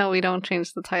the... No, we don't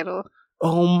change the title.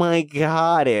 Oh my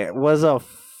god, it was a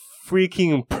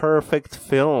freaking perfect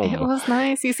film. It was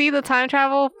nice. You see, the time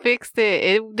travel fixed it.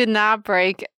 It did not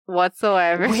break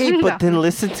whatsoever. Wait, but then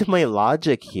listen to my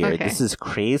logic here. Okay. This is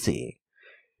crazy.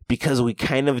 Because we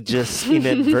kind of just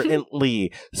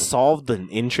inadvertently solved an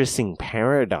interesting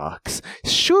paradox.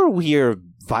 Sure, we are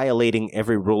violating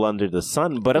every rule under the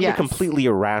sun, but under completely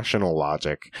irrational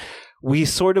logic. We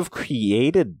sort of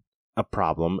created a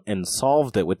problem and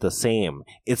solved it with the same.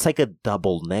 It's like a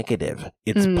double negative.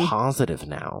 It's positive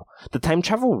now. The time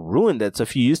travel ruined it, so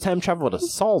if you use time travel to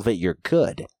solve it, you're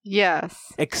good. Yes.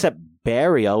 Except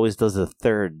Barry always does a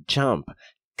third jump.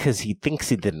 Because he thinks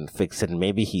he didn't fix it, and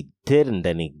maybe he did, and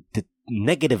then he did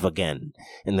negative again,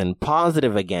 and then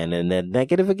positive again, and then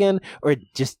negative again, or it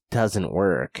just doesn't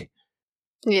work.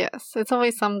 Yes, it's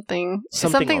always something.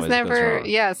 Something's never...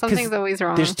 Yeah, something's always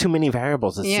wrong. There's too many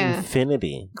variables. It's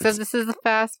infinity. Except this is the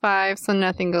Fast Five, so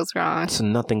nothing goes wrong.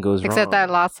 Except that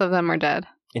lots of them are dead.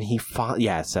 And he fought...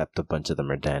 Yeah, except a bunch of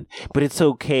them are dead. But it's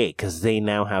okay, because they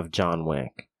now have John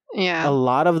Wick. Yeah. A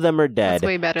lot of them are dead. That's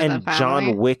way better than family.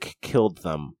 John Wick killed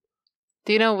them.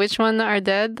 Do you know which one are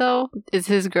dead, though? Is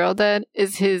his girl dead?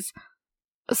 Is his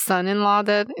son-in-law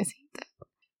dead? Is he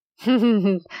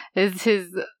dead? Is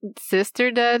his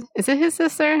sister dead? Is it his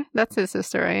sister? That's his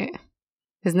sister, right?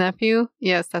 His nephew?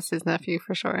 Yes, that's his nephew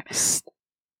for sure.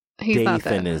 He's not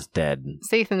dead. Dathan is dead.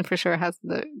 Dathan for sure has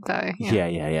to die.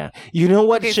 Yeah. You know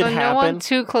what should happen? No one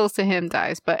too close to him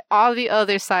dies, but all the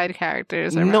other side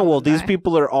characters are these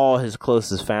people are all his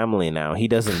closest family now. He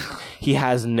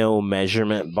has no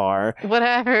measurement bar.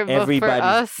 Whatever, but everybody's for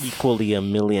us, equally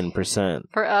 1,000,000%.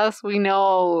 For us, we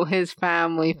know his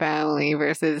family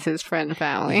versus his friend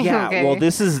family. Yeah, okay? Well,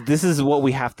 this is what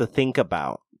we have to think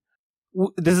about.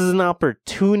 This is an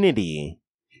opportunity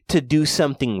to do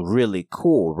something really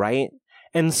cool, right?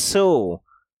 And so,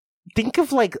 think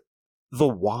of like The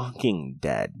Walking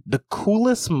Dead. The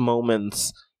coolest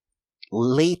moments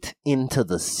late into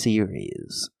the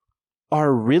series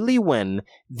are really when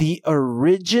the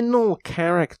original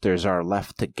characters are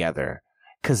left together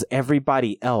because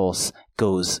everybody else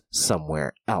goes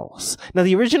somewhere else. Now,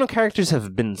 the original characters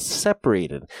have been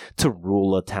separated to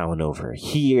rule a town over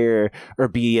here or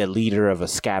be a leader of a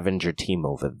scavenger team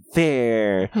over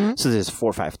there. Mm-hmm. So there's 4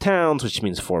 or 5 towns, which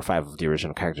means 4 or 5 of the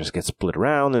original characters get split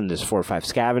around, and there's 4 or 5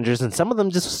 scavengers, and some of them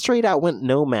just straight out went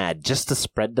nomad just to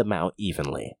spread them out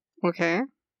evenly. Okay.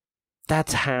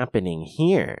 That's happening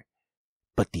here.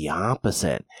 But the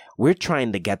opposite. We're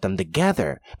trying to get them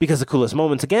together because the coolest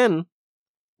moments, again,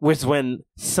 was when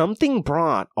something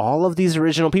brought all of these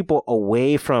original people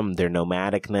away from their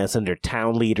nomadicness and their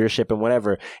town leadership and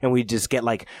whatever, and we just get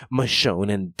like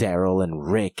Michonne and Daryl and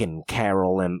Rick and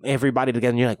Carol and everybody together,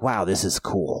 and you're like, wow, this is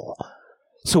cool.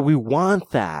 So we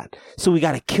want that. So we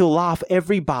got to kill off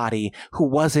everybody who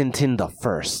wasn't in the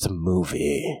first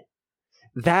movie.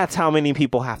 That's how many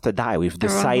people have to die. We've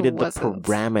decided the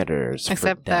parameters.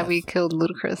 Except that we killed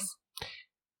Ludacris.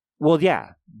 Well,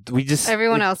 yeah.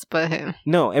 Everyone else but him.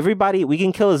 No, everybody. We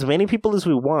can kill as many people as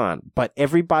we want, but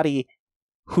everybody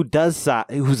who does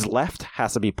that, who's left,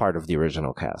 has to be part of the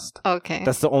original cast. Okay.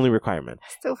 That's the only requirement.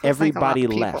 Still feels everybody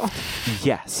like a lot of left.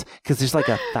 Yes, because there's like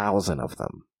 1,000 of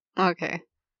them. Okay.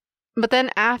 But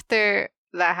then after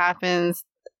that happens,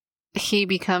 he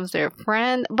becomes their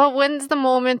friend. But when's the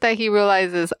moment that he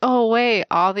realizes, oh, wait,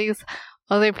 all these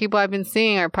other people I've been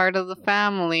seeing are part of the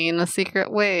family in a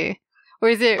secret way? Or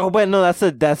is it... Oh, but no, that's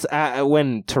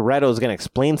when Toretto's going to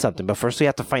explain something. But first we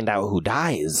have to find out who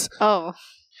dies. Oh.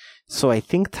 So I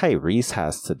think Tyrese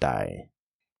has to die.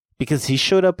 Because he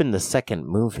showed up in the second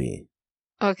movie.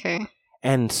 Okay.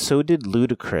 And so did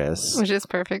Ludacris. Which is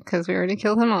perfect because we already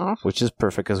killed him off.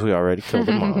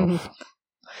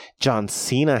 John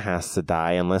Cena has to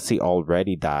die unless he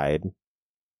already died.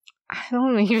 I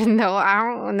don't even know. I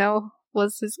don't know.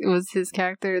 Was his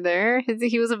character there?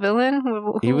 He was a villain?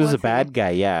 He was a bad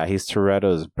guy, yeah. He's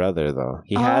Toretto's brother, though.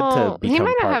 He had to become he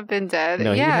might not have been dead.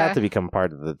 No, he had to become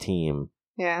part of the team.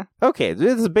 Yeah. Okay,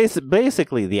 this is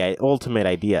basically the ultimate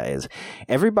idea is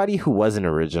everybody who was an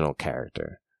original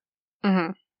character.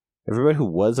 Mm-hmm. Everybody who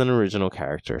was an original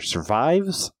character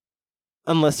survives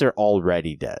unless they're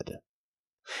already dead.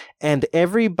 And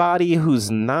everybody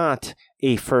who's not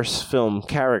a first film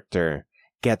character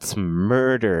gets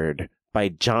murdered by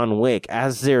John Wick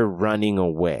as they're running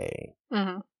away.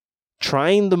 Mm-hmm.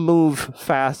 Trying to move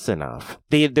fast enough.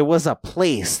 There was a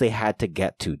place they had to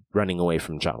get to running away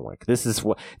from John Wick. This is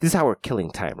how we're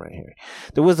killing time right here.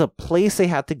 There was a place they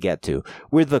had to get to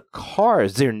where the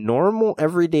cars, their normal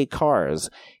everyday cars,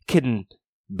 can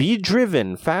be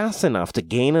driven fast enough to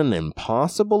gain an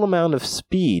impossible amount of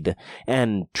speed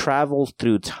and travel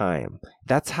through time.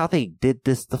 That's how they did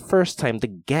this the first time to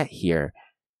get here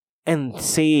and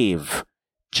save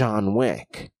John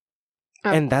Wick.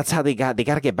 And that's how they got to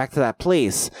get back to that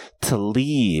place to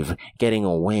leave, getting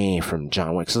away from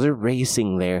John Wick. So they're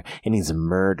racing there, and he's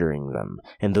murdering them.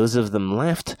 And those of them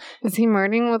left... Is he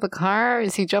murdering with a car?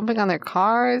 Is he jumping on their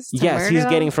cars? Yes, he's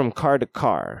getting from car to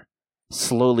car,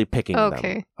 slowly picking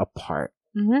them apart,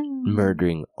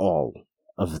 murdering all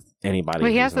of anybody. But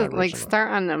he has to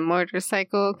start on a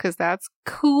motorcycle, because that's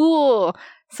cool.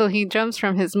 So he jumps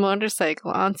from his motorcycle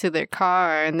onto their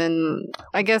car, and then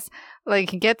I guess he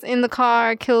gets in the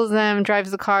car, kills them,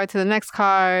 drives the car to the next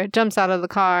car, jumps out of the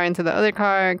car into the other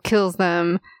car, kills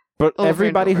them. But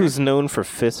everybody who's known for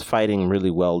fist fighting really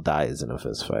well dies in a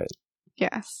fist fight.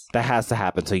 Yes. That has to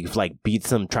happen. So he beats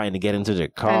them trying to get into their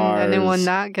cars. And then when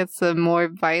that gets a more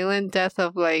violent death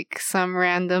of some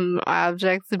random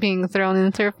objects being thrown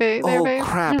into their face. Oh,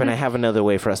 crap. And I have another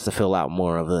way for us to fill out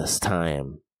more of this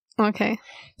time. Okay.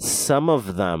 Some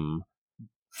of them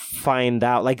find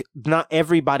out, not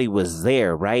everybody was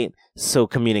there, right? So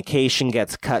communication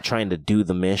gets cut trying to do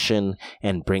the mission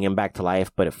and bring him back to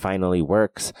life, but it finally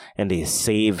works, and they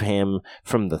save him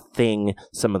from the thing.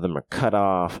 Some of them are cut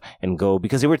off and go,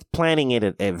 because they were planning it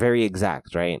at very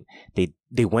exact, right?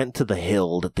 They went to the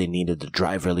hill that they needed to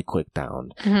drive really quick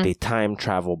down. Mm-hmm. They time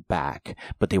traveled back,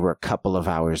 but they were a couple of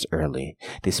hours early.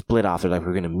 They split off. They're like,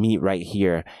 we're going to meet right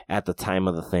here at the time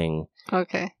of the thing.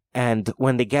 Okay. And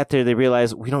when they get there, they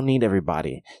realize we don't need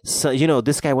everybody. So,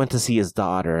 this guy went to see his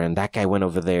daughter, and that guy went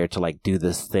over there to do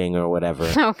this thing or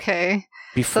whatever. Okay.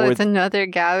 So it's another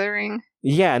gathering?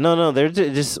 Yeah, no.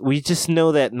 We just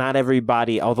know that not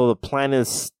everybody, although the plan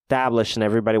is established and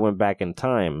everybody went back in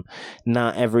time,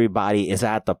 not everybody is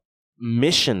at the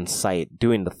mission site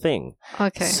doing the thing.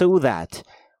 Okay. So that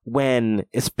when,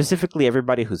 specifically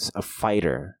everybody who's a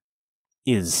fighter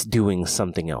is doing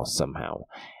something else somehow.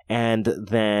 And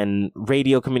then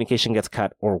radio communication gets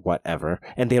cut or whatever,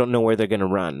 and they don't know where they're going to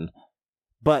run.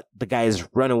 But the guys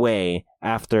run away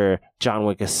after John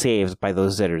Wick is saved by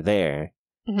those that are there.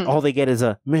 Mm-hmm. All they get is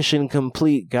a mission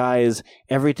complete, guys.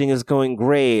 Everything is going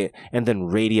great. And then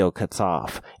radio cuts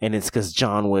off. And it's because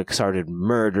John Wick started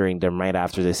murdering them right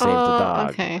after they saved the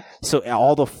dog. Okay. So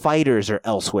all the fighters are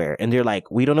elsewhere. And they're like,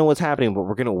 we don't know what's happening, but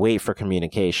we're going to wait for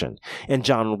communication. And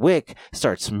John Wick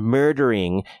starts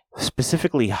murdering,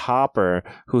 specifically Hopper,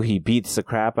 who he beats the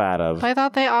crap out of. I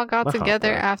thought they all got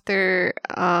together after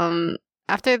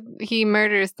he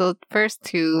murders the first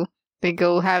two. They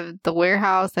go have the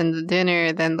warehouse and the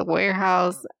dinner, then the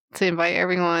warehouse to invite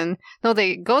everyone. No,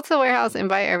 they go to the warehouse,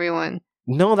 invite everyone.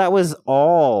 No, that was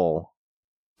all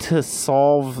to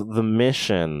solve the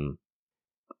mission.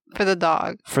 For the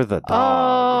dog. For the dog.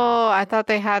 Oh, I thought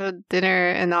they had a dinner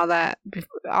and all that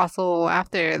also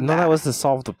after that. No, that was to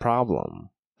solve the problem.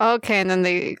 Okay, and then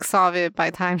they solve it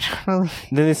by time traveling.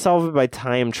 Then they solve it by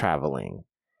time traveling.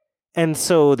 And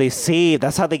so they save,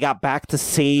 that's how they got back to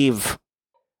save...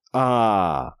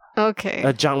 John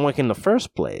Wick in the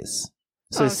first place.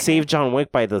 So save John Wick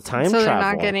by the time travel. So they're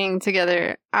not getting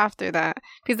together after that.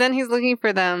 Because then he's looking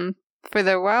for them for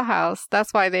their warehouse.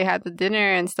 That's why they had the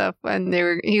dinner and stuff. And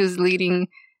he was leading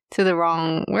to the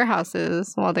wrong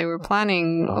warehouses while they were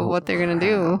planning what they're going to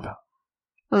do.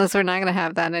 Unless we're not going to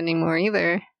have that anymore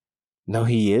either. No,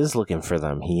 he is looking for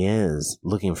them. He is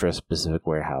looking for a specific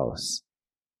warehouse.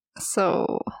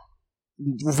 So...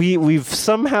 We've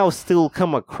somehow still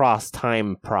come across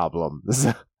time problems.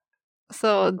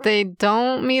 So they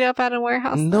don't meet up at a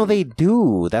warehouse? No, they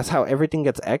do. That's how everything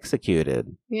gets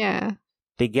executed. Yeah.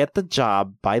 They get the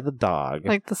job by the dog.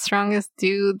 Like the strongest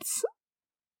dudes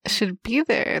should be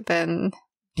there then.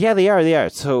 Yeah, they are.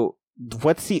 So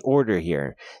what's the order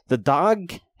here? The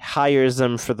dog hires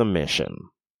them for the mission.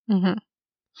 Mm-hmm.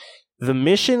 The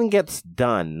mission gets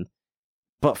done,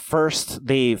 but first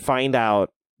they find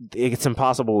out it's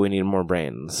impossible, we need more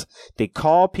brains. They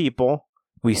call people,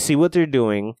 we see what they're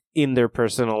doing in their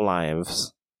personal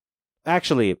lives.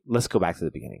 Actually, let's go back to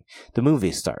the beginning. The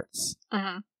movie starts.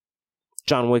 Mm-hmm.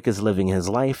 John Wick is living his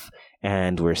life,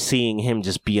 and we're seeing him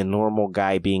just be a normal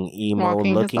guy being emo,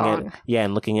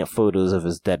 looking at photos of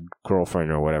his dead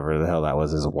girlfriend or whatever the hell that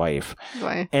was, his wife.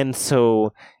 Right. And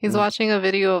so he's watching a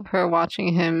video of her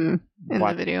watching him in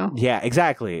the video. Yeah,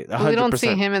 exactly. 100%. We don't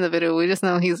see him in the video. We just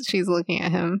know she's looking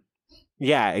at him.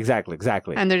 Yeah, exactly.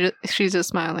 And she's just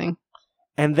smiling.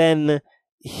 And then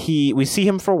we see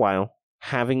him for a while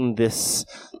having this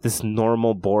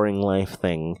normal, boring life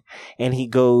thing, and he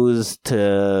goes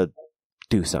to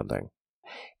do something.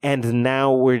 And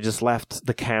now we're just left,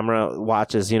 the camera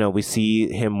watches, we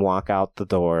see him walk out the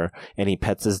door, and he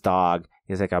pets his dog.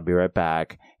 He's like, I'll be right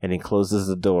back. And he closes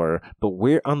the door. But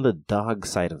we're on the dog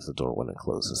side of the door when it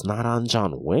closes, not on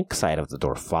John Wick's side of the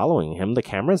door, following him. The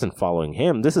camera isn't following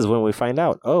him. This is when we find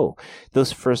out,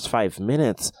 those first 5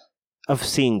 minutes of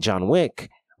seeing John Wick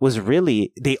was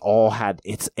really, they all had,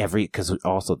 because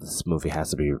also this movie has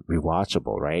to be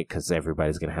rewatchable, right? Because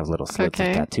everybody's going to have little slits of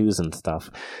tattoos and stuff.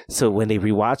 So when they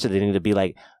rewatch it, they need to be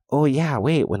like, oh yeah,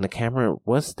 wait, when the camera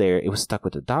was there, it was stuck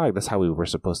with the dog. That's how we were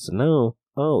supposed to know.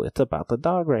 Oh, it's about the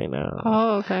dog right now.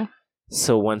 Oh, okay.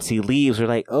 So once he leaves, we're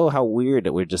like, oh, how weird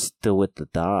that we're just still with the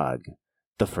dog.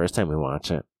 The first time we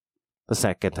watch it. The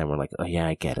second time, we're like, oh yeah,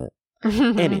 I get it.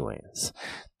 Anyways,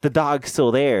 the dog's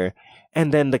still there.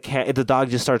 And then the dog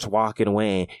just starts walking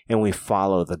away, and we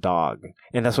follow the dog.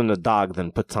 And that's when the dog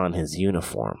then puts on his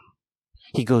uniform.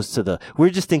 He goes to we're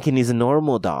just thinking he's a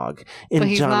normal dog. But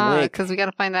he's not, because we got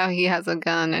to find out he has a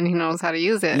gun and he knows how to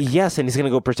use it. Yes, and he's going to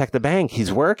go protect the bank.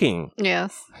 He's working.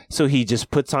 Yes. So he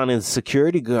just puts on his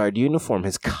security guard uniform,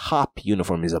 his cop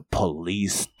uniform. He's a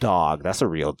police dog. That's a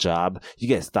real job.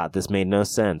 You guys thought this made no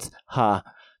sense. Ha.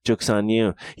 Joke's on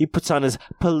you. He puts on his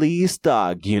police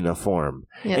dog uniform.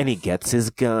 Yes. And he gets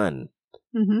his gun.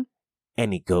 Mm-hmm.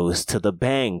 And he goes to the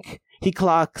bank. He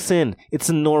clocks in. It's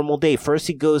a normal day. First,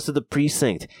 he goes to the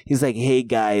precinct. He's like, hey,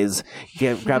 guys.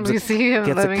 Gets a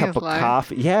cup of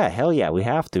coffee. Yeah, hell yeah. We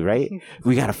have to, right?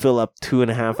 We got to fill up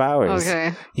 2.5 hours.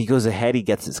 Okay. He goes ahead. He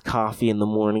gets his coffee in the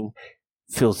morning.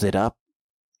 Fills it up.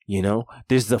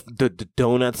 There's the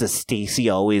donuts that Stacy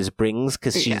always brings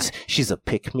because she's a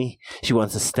pick-me. She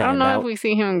wants to stand out. I don't know if we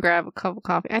see him grab a cup of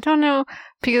coffee. I don't know,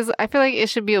 because I feel like it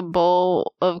should be a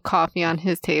bowl of coffee on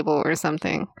his table or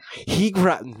something.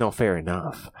 No, fair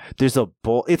enough. There's a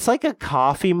bowl. It's like a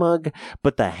coffee mug,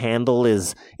 but the handle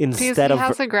is instead of... He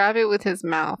has to grab it with his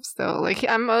mouth, though. Like,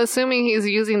 I'm assuming he's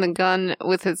using the gun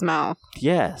with his mouth.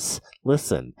 Yes.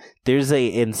 Listen, there's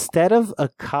instead of a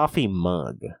coffee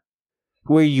mug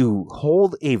where you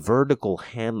hold a vertical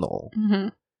handle, mm-hmm.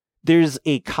 there's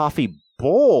a coffee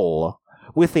bowl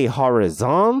with a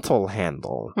horizontal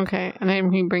handle. Okay, and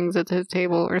then he brings it to his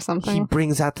table or something? He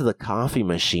brings that to the coffee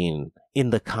machine in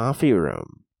the coffee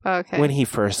room. Okay. When he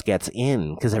first gets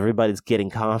in, because everybody's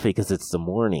getting coffee because it's the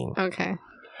morning. Okay.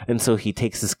 And so he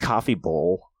takes his coffee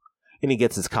bowl and he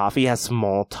gets his coffee, has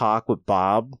small talk with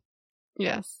Bob.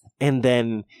 Yes. And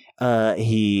then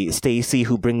Stacy,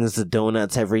 who brings the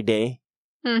donuts every day,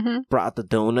 brought the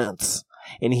donuts.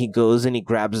 And he goes and he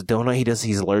grabs a donut.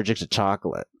 He's allergic to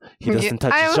chocolate. He doesn't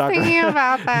touch the chocolate. I was thinking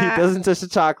about that. He doesn't touch the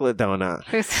chocolate donut.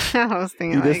 I was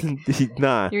thinking He's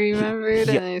not. You remembered?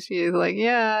 Yeah. And she's like,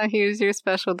 yeah, here's your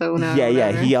special donut.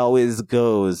 Yeah. He always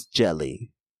goes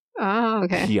jelly. Oh,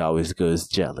 okay. He always goes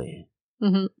jelly.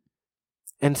 Mm-hmm.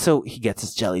 And so he gets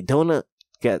his jelly donut,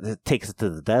 takes it to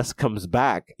the desk, comes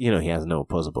back. You know, he has no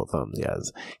opposable thumbs.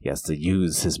 He has to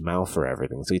use his mouth for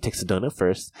everything. So he takes the donut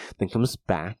first, then comes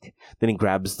back, then he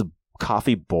grabs the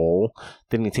coffee bowl,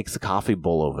 then he takes the coffee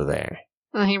bowl over there.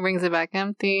 And he brings it back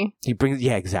empty.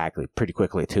 Exactly. Pretty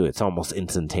quickly, too. It's almost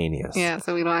instantaneous. Yeah,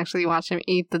 so we don't actually watch him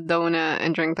eat the donut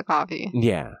and drink the coffee.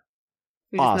 Yeah.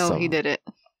 We just know he did it.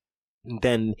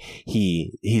 Then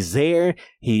he's there,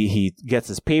 he gets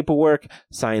his paperwork,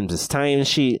 signs his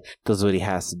timesheet, does what he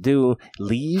has to do,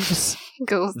 leaves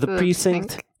the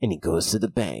precinct, and he goes to the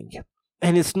bank.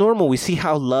 And it's normal. We see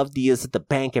how loved he is at the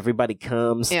bank. Everybody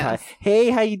comes. Yes. Hey,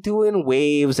 how you doing?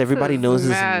 Waves. Everybody knows his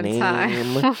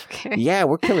name. Okay. Yeah,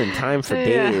 we're killing time for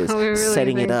days. We're really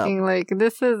setting it up. Like,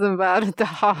 this is about a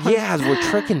dog. Yeah, we're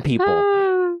tricking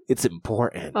people. It's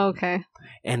important. Okay.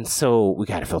 And so we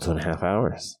got to fill 2.5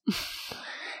 hours.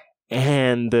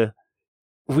 And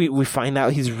we find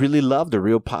out he's really loved, a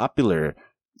real popular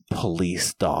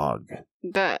police dog.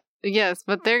 Yes,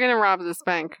 but they're going to rob this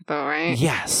bank, though, right?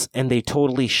 Yes, and they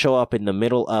totally show up in the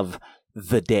middle of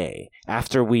the day.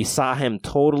 After we saw him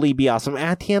totally be awesome.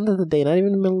 At the end of the day, not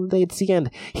even the middle of the day, it's the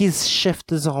end. His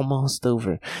shift is almost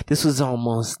over. This was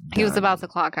almost done. He was about to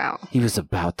clock out.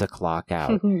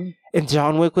 And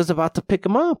John Wick was about to pick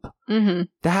him up. Mm-hmm.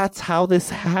 That's how this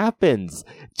happens.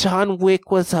 John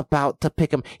Wick was about to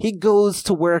pick him. He goes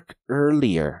to work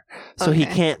earlier, so he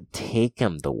can't take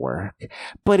him to work.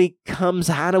 But he comes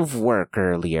out of work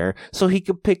earlier, so he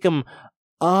could pick him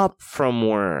up from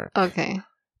work. Okay.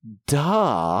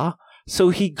 Duh. So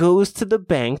he goes to the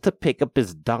bank to pick up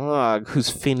his dog, who's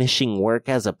finishing work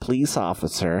as a police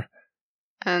officer.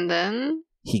 And then?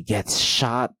 He gets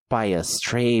shot by a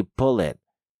stray bullet.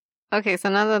 Okay, so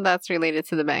none of that's related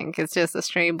to the bank. It's just a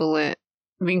stray bullet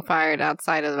being fired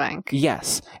outside of the bank.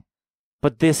 Yes.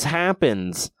 But this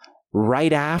happens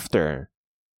right after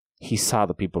he saw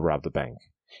the people rob the bank.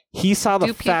 He saw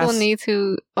the people need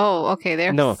to... Oh,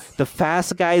 okay. No, the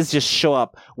fast guys just show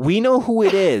up. We know who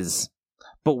it is,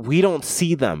 but we don't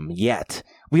see them yet.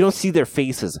 We don't see their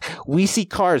faces. We see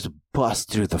cars bust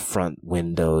through the front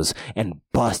windows and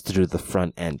bust through the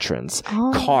front entrance.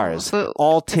 Oh, cars, so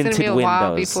all tinted it's gonna be a windows.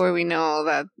 while before we know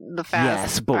that the fast.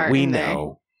 Yes, but we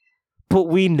know. But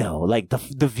we know, like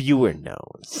the viewer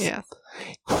knows. Yes.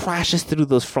 Crashes through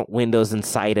those front windows and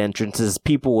side entrances,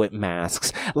 people with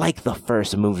masks, like the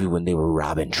first movie when they were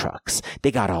robbing trucks.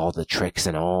 They got all the tricks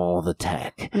and all the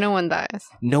tech. No one dies.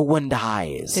 No one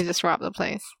dies. They just rob the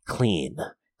place.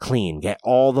 Clean, get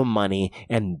all the money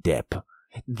and dip.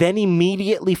 Then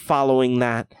immediately following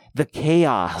that, the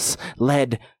chaos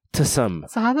led to some...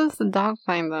 So how does the dog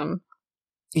find them?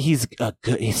 He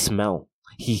smell.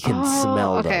 He can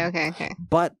smell them. Okay.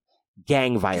 But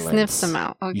gang violence. Sniffs them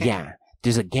out. Okay. Yeah.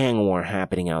 There's a gang war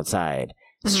happening outside.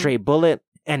 Stray bullet.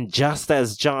 And just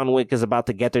as John Wick is about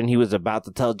to get there and he was about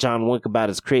to tell John Wick about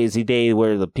his crazy day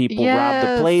where the people robbed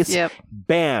the place,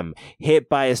 bam, hit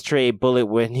by a stray bullet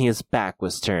when his back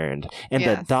was turned. And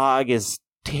the dog is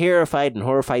terrified and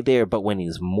horrified there, but when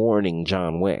he's mourning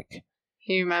John Wick,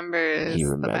 he remembers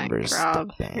the bank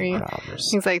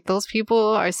robbers. He's like, those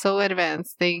people are so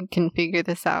advanced, they can figure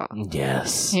this out.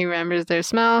 Yes. He remembers their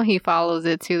smell, he follows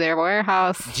it to their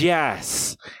warehouse.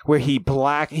 Yes. Where he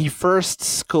first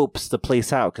scopes the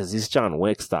place out, because he's John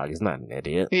Wick's dog, he's not an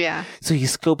idiot. Yeah. So he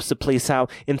scopes the place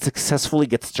out and successfully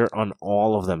gets dirt on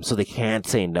all of them, so they can't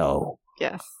say no.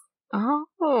 Yes. Oh.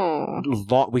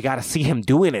 We gotta see him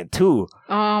doing it, too.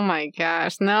 Oh my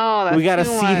gosh, no, that's we gotta too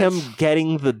see much. him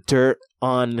getting the dirt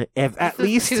on, at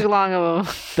least too long of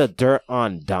a... the dirt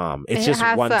on Dom. It's just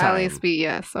one time. It has to at least be,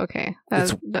 yes, okay.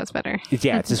 That's better.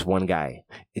 Yeah, it's just one guy.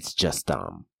 It's just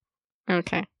Dom.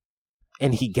 Okay.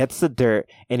 And he gets the dirt,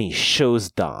 and he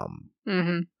shows Dom.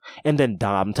 Mm-hmm. And then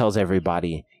Dom tells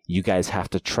everybody, you guys have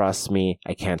to trust me.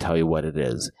 I can't tell you what it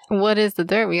is. What is the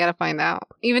dirt? We gotta find out.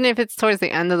 Even if it's towards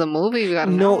the end of the movie, we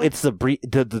gotta know. No, it's the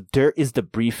dirt is the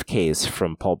briefcase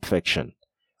from Pulp Fiction.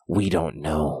 We don't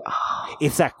know.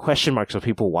 It's that question mark, so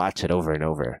people watch it over and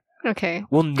over. Okay.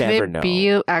 We'll never know. Could it be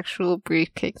an actual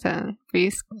briefcase then?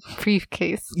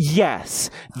 Briefcase. Yes.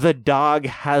 The dog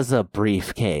has a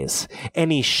briefcase.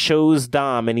 And he shows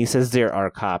Dom and he says there are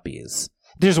copies.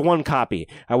 There's one copy.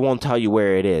 I won't tell you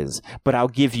where it is, but I'll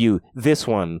give you this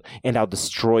one and I'll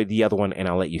destroy the other one and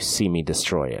I'll let you see me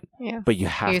destroy it. Yeah. But you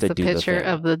have to do the thing. Here's a picture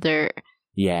of the dirt.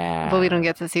 Yeah. But we don't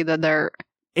get to see the dirt.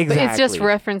 Exactly. But it's just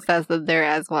referenced as the dirt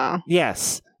as well.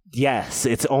 Yes. Yes.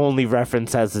 It's only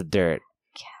referenced as the dirt.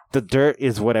 Yeah. The dirt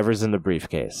is whatever's in the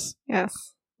briefcase. Yes.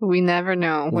 We never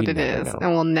know what it is.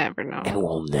 And we'll never know. And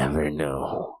we'll never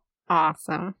know.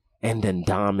 Awesome. And then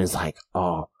Dom is like,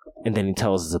 oh. And then he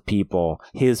tells the people,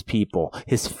 his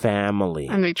family.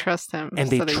 And they trust him. And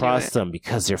they trust him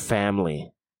because they're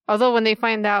family. Although when they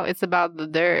find out it's about the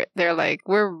dirt, they're like,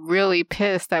 we're really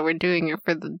pissed that we're doing it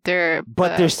for the dirt.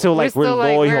 But they're still like, we're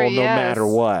loyal no matter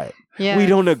what. Yes. We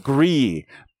don't agree,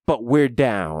 but we're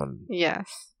down.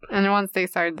 Yes. And once they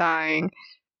start dying,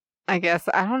 I guess,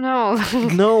 I don't know.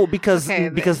 No, because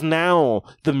now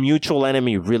the mutual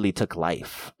enemy really took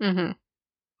life. Mm-hmm.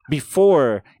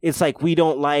 Before, it's like, we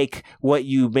don't like what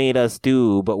you made us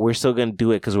do, but we're still going to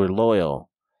do it because we're loyal.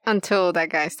 Until that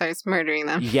guy starts murdering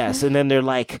them. Yes, and then they're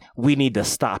like, we need to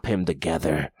stop him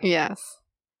together. Yes.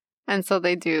 And so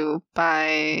they do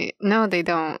No, they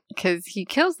don't, because he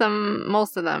kills them,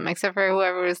 most of them, except for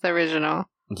whoever was the original.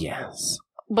 Yes.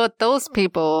 But those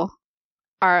people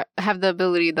have the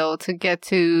ability, though, to get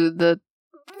to the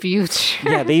future.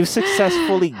 Yeah, they've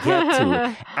successfully get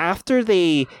to. After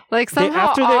they... Like,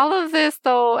 somehow all of this,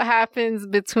 though, happens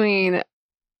between...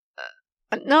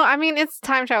 No, I mean, it's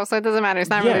time travel, so it doesn't matter. It's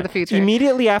not really the future.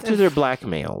 Immediately after they're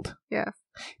blackmailed,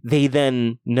 they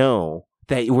then know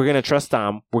that we're going to trust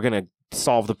Dom. We're going to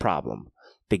solve the problem.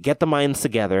 They get the minds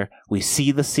together. We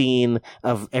see the scene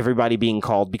of everybody being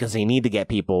called because they need to get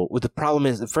people. The problem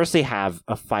is, first they have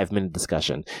a 5-minute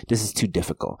discussion. This is too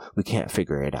difficult. We can't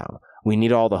figure it out. We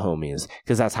need all the homies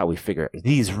because that's how we figure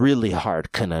these really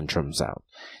hard conundrums out.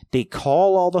 They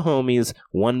call all the homies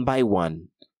one by one.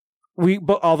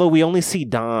 But although we only see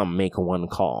Dom make one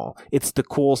call, it's the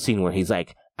cool scene where he's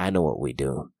like, I know what we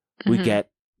do. We get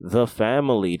the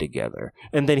family together.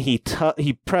 And then he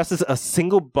presses a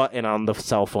single button on the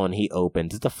cell phone he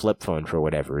opens. It's a flip phone for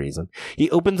whatever reason.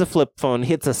 He opens a flip phone,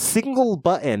 hits a single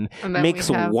button, makes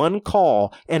one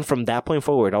call, and from that point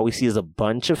forward, all we see is a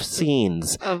bunch of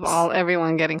scenes of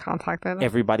everyone getting contacted.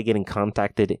 Everybody getting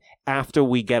contacted after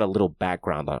we get a little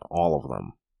background on all of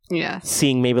them. Yeah.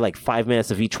 Seeing maybe like 5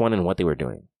 minutes of each one and what they were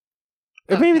doing.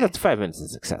 Or maybe that's 5 minutes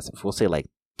is excessive. We'll say like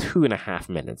 2.5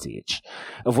 minutes each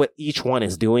of what each one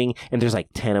is doing. And there's like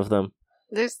 10 of them.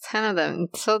 There's 10 of them.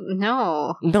 So,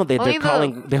 no. No, they're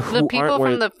calling... The people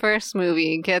from the first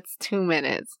movie gets 2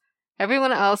 minutes.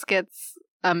 Everyone else gets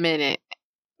a minute.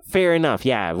 Fair enough,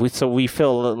 yeah. So we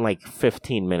fill like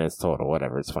 15 minutes total,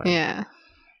 whatever. It's fine. Yeah.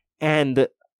 And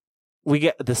we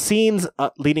get the scenes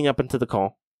leading up into the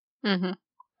call. Mm-hmm.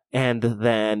 And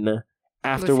then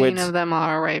afterwards... The scene of them all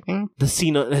arriving. The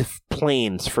scene of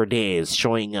planes for days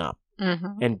showing up.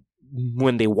 Mm-hmm. And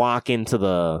when they walk into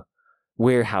the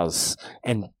warehouse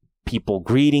and people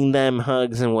greeting them,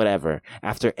 hugs and whatever.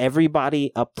 After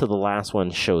everybody up to the last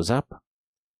one shows up,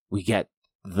 we get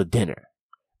the dinner.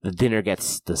 The dinner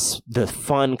gets the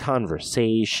fun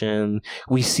conversation.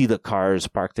 We see the cars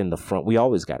parked in the front. We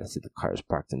always got to see the cars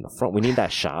parked in the front. We need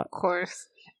that shot. Of course.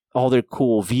 All their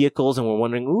cool vehicles, and we're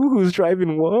wondering, ooh, who's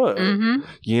driving what? Mm-hmm.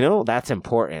 You know, that's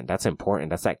important. That's important.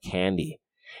 That's that candy.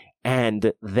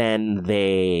 And then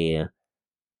they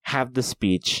have the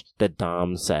speech that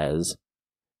Dom says,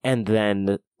 and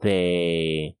then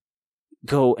they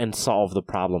go and solve the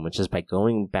problem, which is by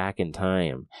going back in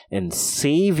time and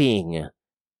saving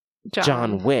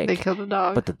John Wick. They kill the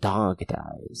dog. But the dog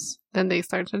dies. Then they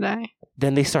start to die.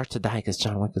 Then they start to die because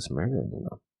John Wick is murdering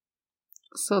them.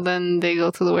 So then they go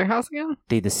to the warehouse again?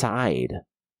 They decide,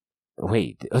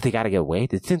 wait, they gotta get away?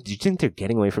 Do you think they're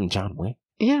getting away from John Wick?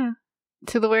 Yeah.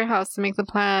 To the warehouse to make the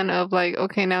plan of like,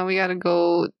 okay, now we gotta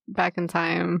go back in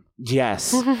time.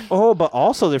 Yes. Oh, but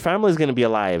also their family's gonna be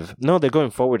alive. No, they're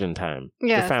going forward in time.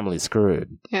 Yeah. Their family's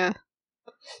screwed. Yeah.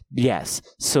 Yes.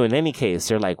 So in any case,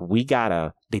 they're like,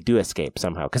 they do escape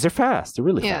somehow. Because they're fast. They're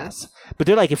really fast. But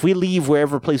they're like, if we leave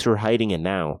wherever place we're hiding in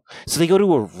now. So they go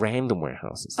to a random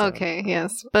warehouse instead. Okay,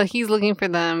 yes. But he's looking for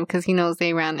them because he knows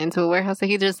they ran into a warehouse. So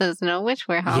he just doesn't know which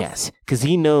warehouse. Yes. Because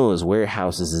he knows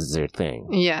warehouses is their thing.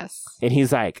 Yes. And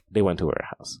he's like, they went to a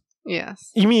warehouse. Yes.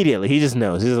 Immediately. He just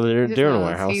knows. They're in a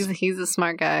warehouse. He's a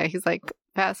smart guy. He's like,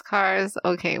 Fast cars,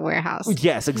 okay, warehouse.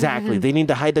 Yes, exactly. They need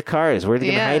to hide the cars. Where are they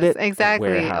going to hide it?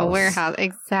 Exactly. A warehouse.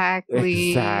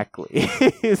 Exactly.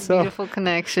 So, beautiful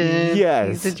connection.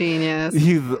 Yes. He's a genius.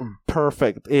 He's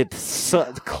perfect. It's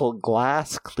such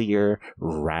glass clear,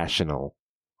 rational.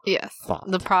 Yes. Thought.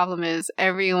 The problem is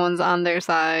everyone's on their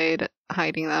side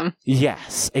hiding them.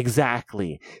 Yes,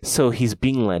 exactly. So he's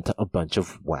being led to a bunch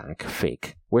of whack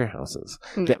fake warehouses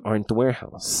that aren't the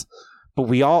warehouse. But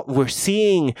we're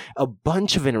seeing a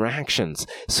bunch of interactions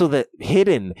so that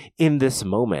hidden in this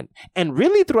moment and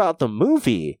really throughout the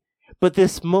movie. But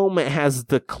this moment has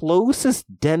the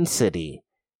closest density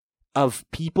of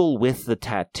people with the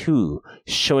tattoo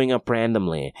showing up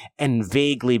randomly and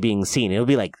vaguely being seen. It'll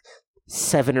be like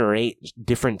 7 or 8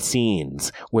 different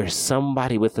scenes where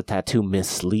somebody with the tattoo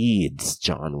misleads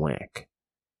John Wick.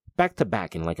 Back to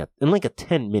back in like a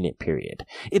 10-minute period.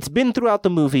 It's been throughout the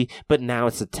movie, but now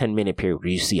it's a 10-minute period where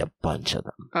you see a bunch of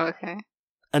them. Okay.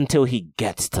 Until he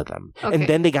gets to them. Okay. And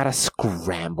then they gotta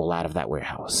scramble out of that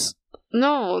warehouse.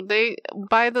 No,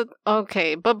 by the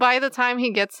time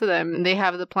he gets to them, they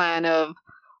have the plan of,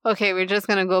 okay, we're just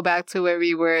gonna go back to where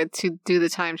we were to do the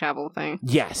time travel thing.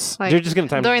 Yes, like, they're just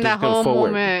gonna during that whole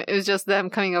moment. It was just them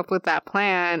coming up with that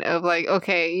plan of like,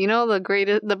 okay,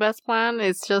 the best plan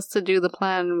is just to do the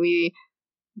plan we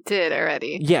did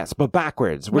already. Yes, but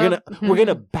backwards. We're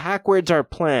gonna backwards our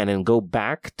plan and go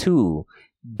back to.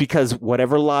 Because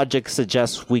whatever logic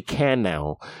suggests we can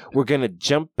now, we're going to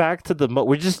jump back to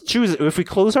we're just choosing. If we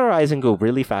close our eyes and go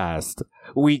really fast,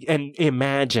 and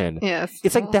imagine. Yes.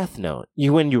 It's like Death Note.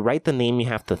 When you write the name, you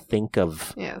have to think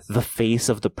of the face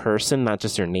of the person, not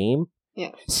just your name.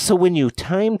 Yeah. So when you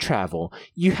time travel,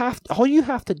 all you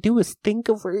have to do is think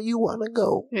of where you want to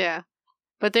go. Yeah.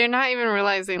 But they're not even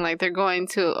realizing, like, they're going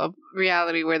to a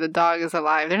reality where the dog is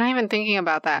alive. They're not even thinking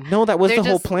about that. No, that was the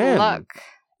whole plan. Luck.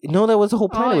 No, that was the whole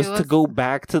plan. It was to go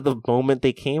back to the moment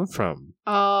they came from.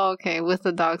 Oh, okay. With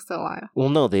the dog still alive. Well,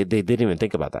 no, they didn't even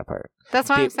think about that part. That's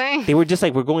what I'm saying. They were just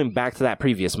like, we're going back to that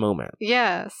previous moment.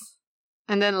 Yes.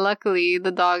 And then luckily,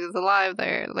 the dog is alive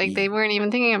there. Like, they weren't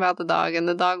even thinking about the dog, and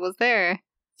the dog was there.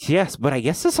 Yes, but I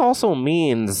guess this also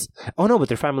means... Oh, no, but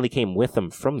their family came with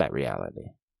them from that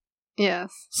reality.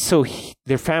 Yes. So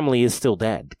their family is still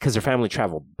dead, because their family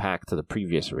traveled back to the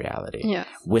previous reality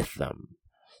with them.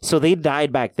 So they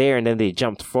died back there, and then they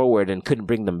jumped forward and couldn't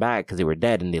bring them back because they were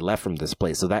dead, and they left from this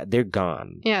place. So that they're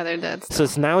gone. Yeah, they're dead still. So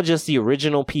it's now just the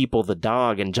original people, the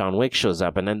dog, and John Wick shows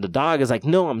up, and then the dog is like,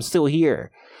 no, I'm still here.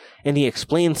 And he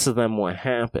explains to them what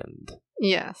happened.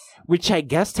 Yes. Which I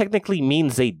guess technically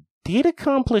means they did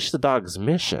accomplish the dog's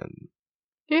mission.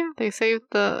 Yeah, they saved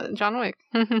the John Wick.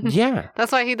 Yeah.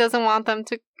 That's why he doesn't want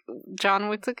John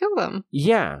Wick to kill them.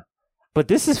 Yeah. But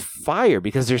this is fire,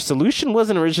 because their solution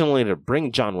wasn't originally to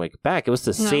bring John Wick back. It was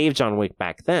to save John Wick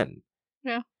back then.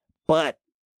 Yeah. But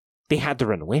they had to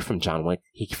run away from John Wick.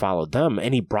 He followed them,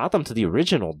 and he brought them to the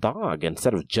original dog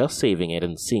instead of just saving it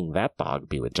and seeing that dog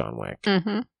be with John Wick.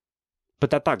 Mm-hmm. But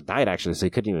that dog died, actually, so he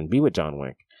couldn't even be with John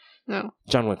Wick. No.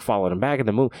 John Wick followed him back in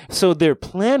the movie. So their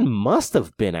plan must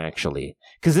have been, actually,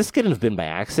 because this couldn't have been by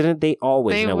accident. They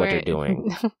always know what they're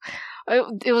doing.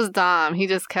 It was Dom. He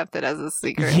just kept it as a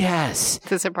secret. Yes.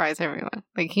 To surprise everyone.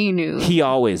 Like, he knew. He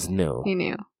always knew.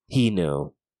 He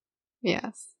knew.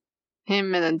 Yes.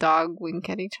 Him and the dog wink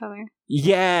at each other.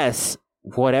 Yes.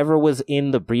 Whatever was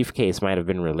in the briefcase might have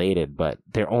been related, but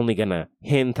they're only going to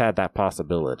hint at that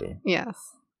possibility. Yes.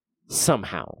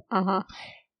 Somehow. Uh-huh.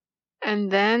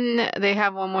 And then they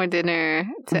have one more dinner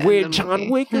where John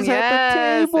Wick is at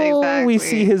the table. Exactly. We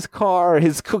see his car,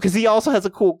 because he also has a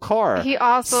cool car. He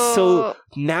also... So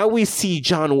now we see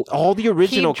all the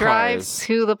original cars. He drives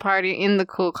to the party in the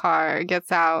cool car,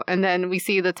 gets out, and then we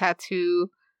see the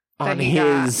tattoo on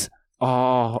his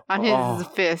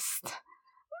fist.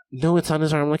 No, it's on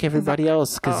his arm like everybody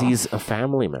else, because he's a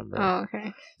family member. Oh,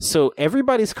 okay. So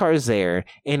everybody's car is there,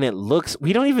 and it looks...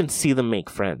 We don't even see them make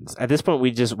friends. At this point,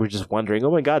 we're just wondering,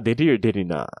 oh my god, did he or did he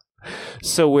not?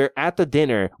 So we're at the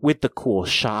dinner with the cool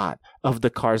shot of the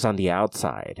cars on the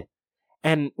outside.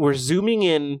 And we're zooming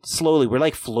in slowly. We're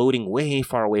like floating way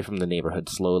far away from the neighborhood,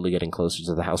 slowly getting closer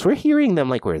to the house. We're hearing them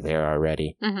like we're there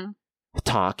already. Mm-hmm.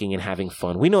 Talking and having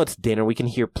fun. We know it's dinner. We can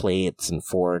hear plates and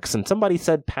forks, and somebody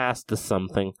said pass to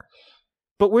something.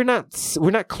 But we're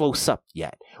not close up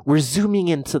yet. We're zooming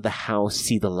into the house,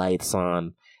 see the lights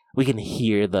on. We can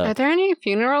hear the... Are there any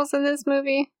funerals in this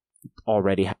movie?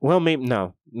 Already. Well, maybe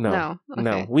no. Okay.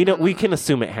 No. We don't. We can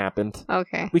assume it happened.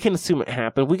 Okay. We can assume it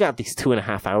happened. We got these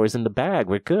 2.5 hours in the bag.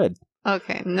 We're good.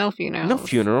 Okay, no funerals. No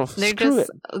funerals.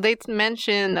 They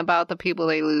mention about the people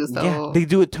they lose, though. Yeah, they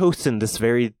do a toast in this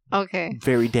very dinner. Okay.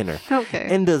 Okay.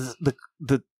 And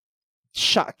the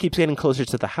shot keeps getting closer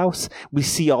to the house. We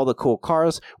see all the cool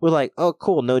cars. We're like, oh,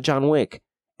 cool, no John Wick.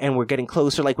 And we're getting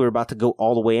closer, like we're about to go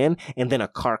all the way in. And then a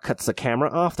car cuts the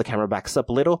camera off. The camera backs up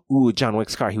a little. Ooh, John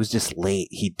Wick's car. He was just late.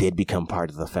 He did become part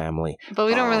of the family. But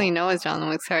we don't really know it's John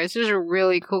Wick's car. It's just a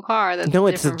really cool car. No,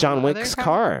 it's John Wick's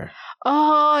car.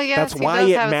 Oh, yes. That's why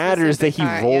it matters that he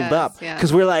rolled up.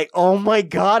 Because we're like, oh my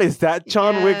God, is that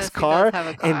John Wick's car?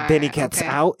 And then he gets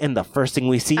out, and the first thing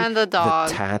we see, and the dog.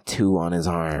 The tattoo on his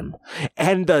arm.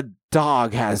 And the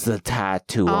dog has the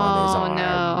tattoo on his arm.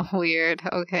 Oh, no. Weird.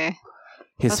 Okay.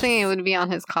 I was thinking it would be on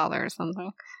his collar or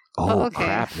something. Oh, okay.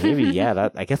 Crap. Maybe, yeah.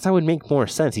 I guess that would make more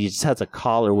sense. He just has a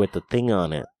collar with the thing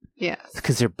on it. Yes.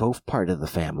 Because they're both part of the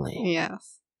family.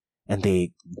 Yes. And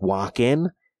they walk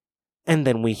in, and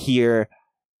then we hear...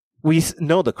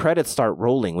 the credits start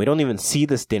rolling. We don't even see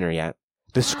this dinner yet.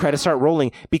 The credits start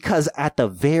rolling because at the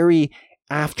very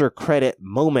after credit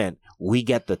moment, we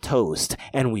get the toast,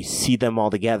 and we see them all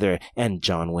together, and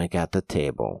John Wick at the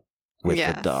table. With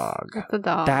the dog. With the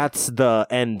dog. That's the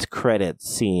end credit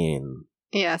scene.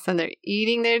 Yes, and they're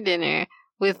eating their dinner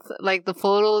with like the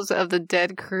photos of the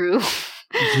dead crew.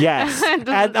 Yes, and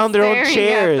on their own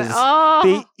chairs.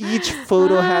 Each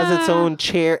photo has its own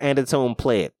chair and its own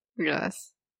plate.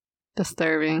 Yes.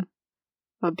 Disturbing,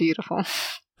 but beautiful.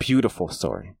 Beautiful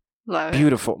story. Love it.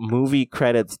 Beautiful. Movie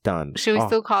credits done. Should we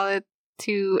still call it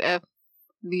 2FV?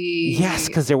 Yes,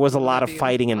 because there was a lot of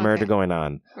fighting and murder going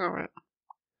on. All right.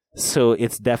 So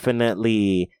it's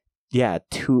definitely,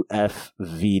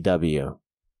 2FVW.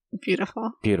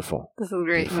 Beautiful. Beautiful. This is a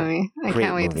great movie. I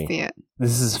can't wait to see it.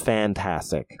 This is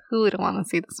fantastic. Who would want to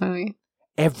see this movie?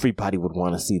 Everybody would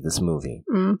want to see this movie.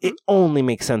 Mm-hmm. It only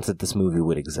makes sense that this movie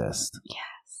would exist.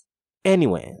 Yes.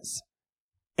 Anyways,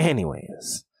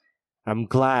 I'm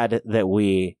glad that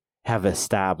we have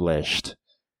established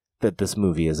that this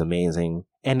movie is amazing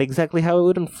and exactly how it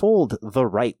would unfold the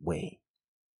right way.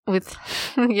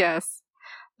 Yes,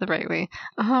 the right way.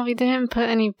 Oh, we didn't put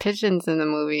any pigeons in the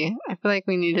movie. I feel like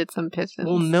we needed some pigeons.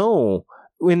 Well, no.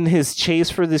 In his chase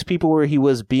for these people where he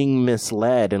was being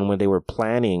misled and when they were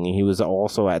planning, he was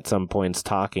also at some points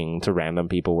talking to random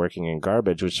people working in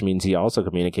garbage, which means he also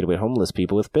communicated with homeless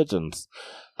people with pigeons.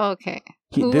 Okay.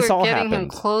 This all getting happened. Him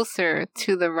closer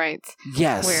to the right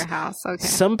warehouse. Okay.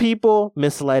 Some people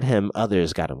misled him,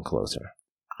 others got him closer.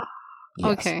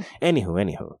 Yes. Okay.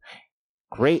 Anywho.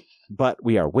 Great, but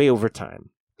we are way over time.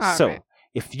 Right.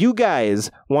 If you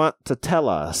guys want to tell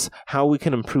us how we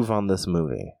can improve on this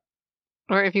movie.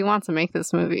 Or if you want to make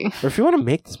this movie. If you want to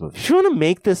make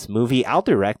this movie, I'll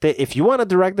direct it. If you want to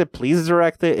direct it, please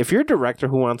direct it. If you're a director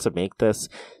who wants to make this,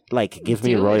 give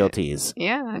me royalties.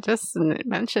 Yeah, just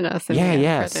mention us.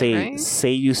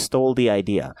 Say you stole the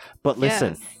idea. But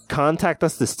listen, contact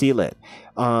us to steal it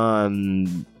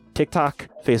on TikTok,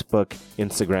 Facebook,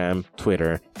 Instagram,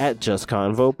 Twitter at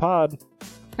JustConvoPod.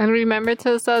 And remember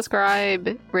to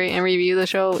subscribe, rate, and review the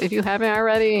show if you haven't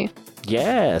already.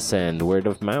 Yes, and word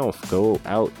of mouth. Go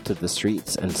out to the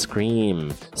streets and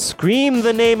scream. Scream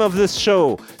the name of this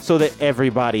show so that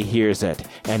everybody hears it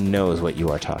and knows what you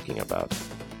are talking about.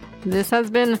 This has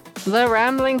been The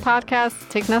Rambling Podcast.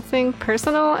 Take nothing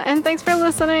personal, and thanks for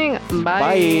listening.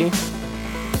 Bye. Bye.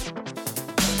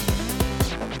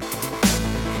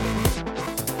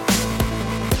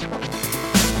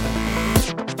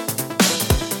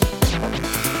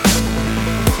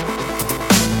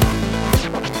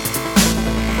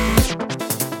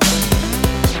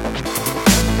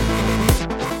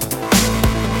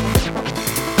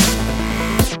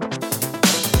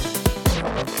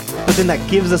 But then that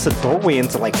gives us a doorway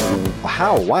into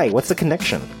how, why, what's the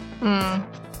connection?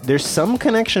 There's some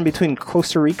connection between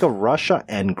Costa Rica, Russia,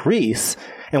 and Greece,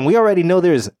 and we already know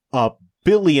there's a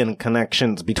billion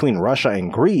connections between Russia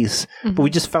and Greece, but we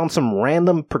just found some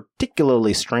random,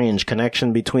 particularly strange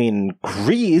connection between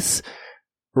Greece,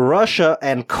 Russia,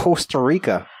 and Costa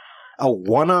Rica. A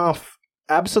one-off,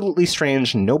 absolutely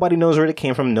strange. Nobody knows where it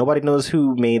came from. Nobody knows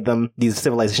who made them. These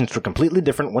civilizations were completely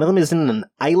different. One of them is in an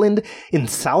island in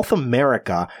South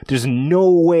America. There's no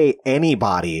way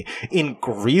anybody in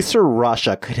Greece or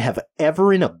Russia could have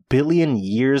ever in a billion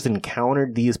years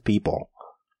encountered these people.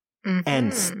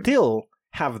 And still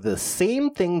have the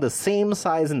same thing, the same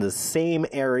size, in the same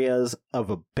areas of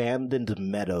abandoned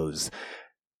meadows.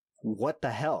 What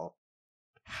the hell?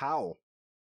 How?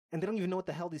 And they don't even know what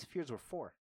the hell these fears were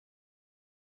for.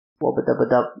 Good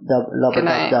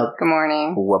night. Good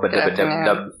morning. Good afternoon.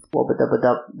 Good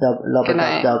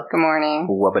night. Good morning.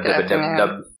 Good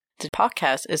afternoon. The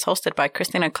podcast is hosted by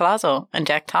Christina Colazo and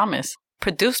Jack Thomas,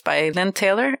 produced by Lynn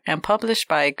Taylor, and published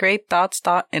by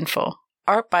GreatThoughts.info.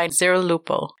 Art by Zero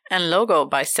Lupo, and logo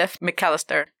by Seth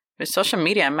McAllister, with social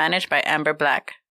media managed by Amber Black.